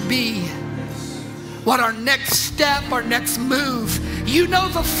should be, what our next step, our next move. You know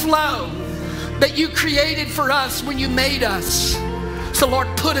the flow that you created for us when you made us. So Lord,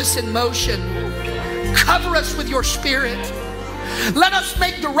 put us in motion. Cover us with your Spirit. Let us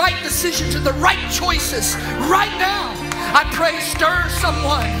make the right decisions and the right choices right now. I pray, stir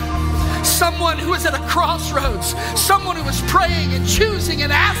someone who is at a crossroads, someone who is praying and choosing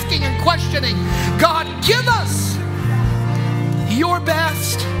and asking and questioning. God, give us your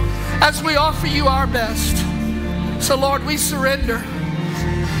best as we offer you our best. So Lord, we surrender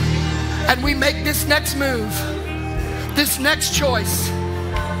and we make this next move, this next choice.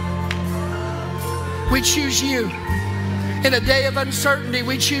 We choose you. In a day of uncertainty,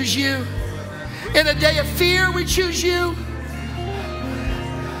 we choose you. In a day of fear, we choose you.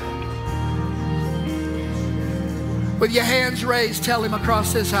 With your hands raised, tell him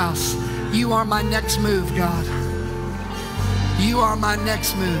across this house, you are my next move, God. You are my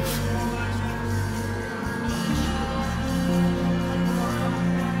next move.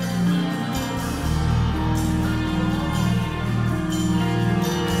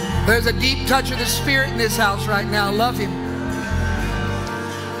 There's a deep touch of the Spirit in this house right now. Love him.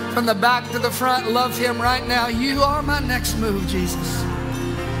 From the back to the front, love him right now. You are my next move, Jesus.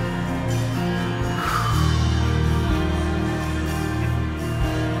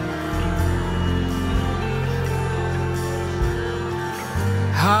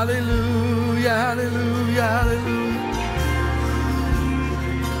 Hallelujah, hallelujah, hallelujah.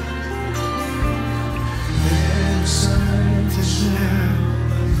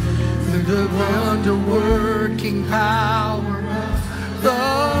 The wonder-working power of the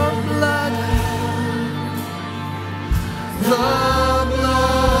blood,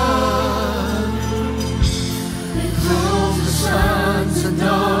 that calls the sons and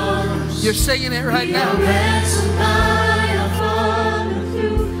daughters. You're singing it right now. Ransomed by our Father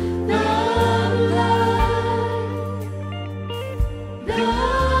through the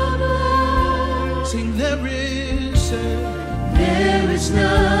blood. Sing, there is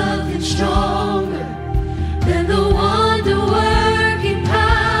Nothing stronger than the wonder-working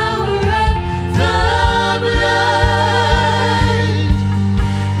power of the blood.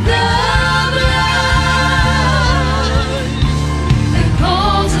 The blood that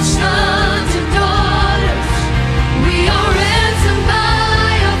calls us sons and daughters. We are ransomed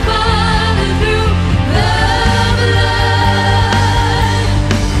by our Father through the blood.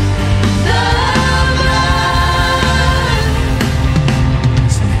 The blood.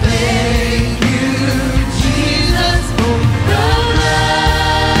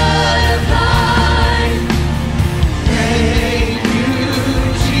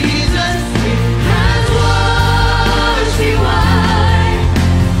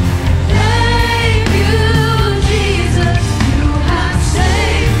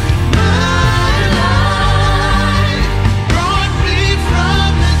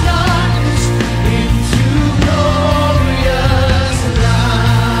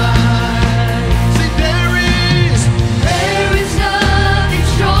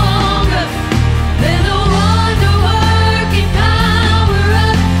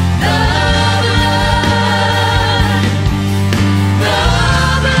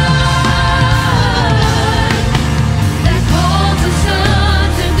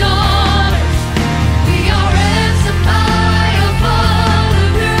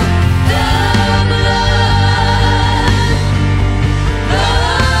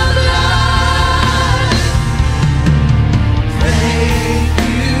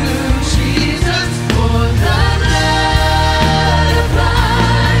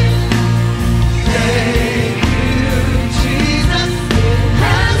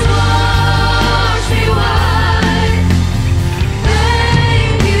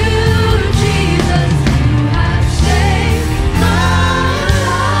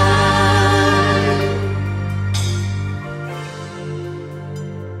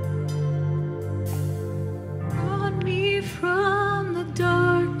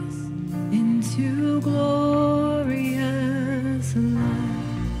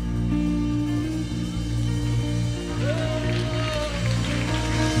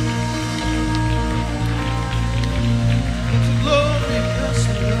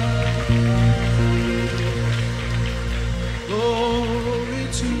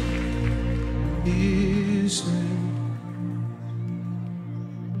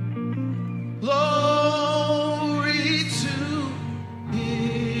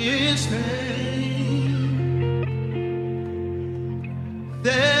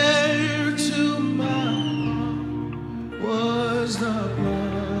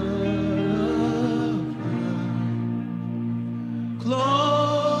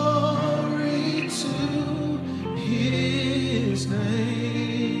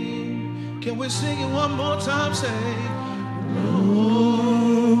 sing it one more time, say,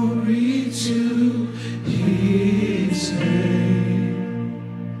 glory to his name.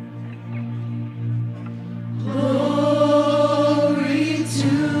 Glory to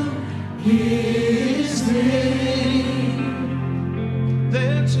his name.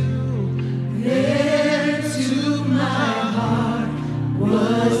 There to my heart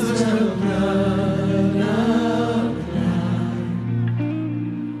was the blood of God.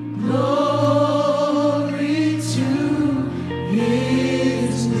 Glory to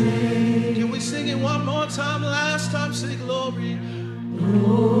his name. Can we sing it one more time? Last time, say glory.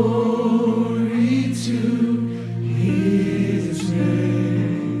 Glory.